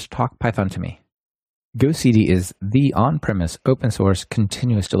rollbar.com/talkpython-to-me. GoCD is the on-premise open source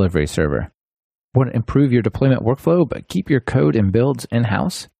continuous delivery server. Want to improve your deployment workflow but keep your code and builds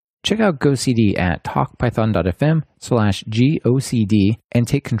in-house? Check out GoCD at talkpython.fm/GOCD and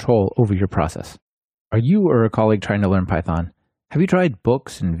take control over your process. Are you or a colleague trying to learn Python? Have you tried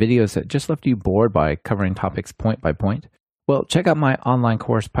books and videos that just left you bored by covering topics point by point? Well, check out my online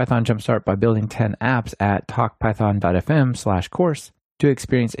course, Python Jumpstart by Building 10 Apps at talkpython.fm/course to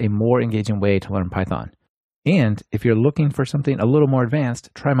experience a more engaging way to learn Python. And if you're looking for something a little more advanced,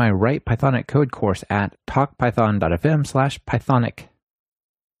 try my Write Pythonic Code course at talkpython.fm/Pythonic.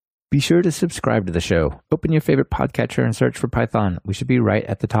 Be sure to subscribe to the show. Open your favorite podcatcher and search for Python. We should be right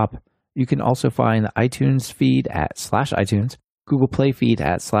at the top. You can also find the iTunes feed at /iTunes, Google Play feed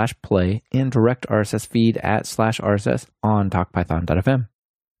at /play, and direct RSS feed at /RSS on talkpython.fm.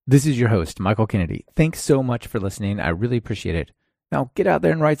 This is your host, Michael Kennedy. Thanks so much for listening. I really appreciate it. Now get out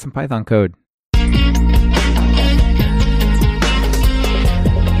there and write some Python code.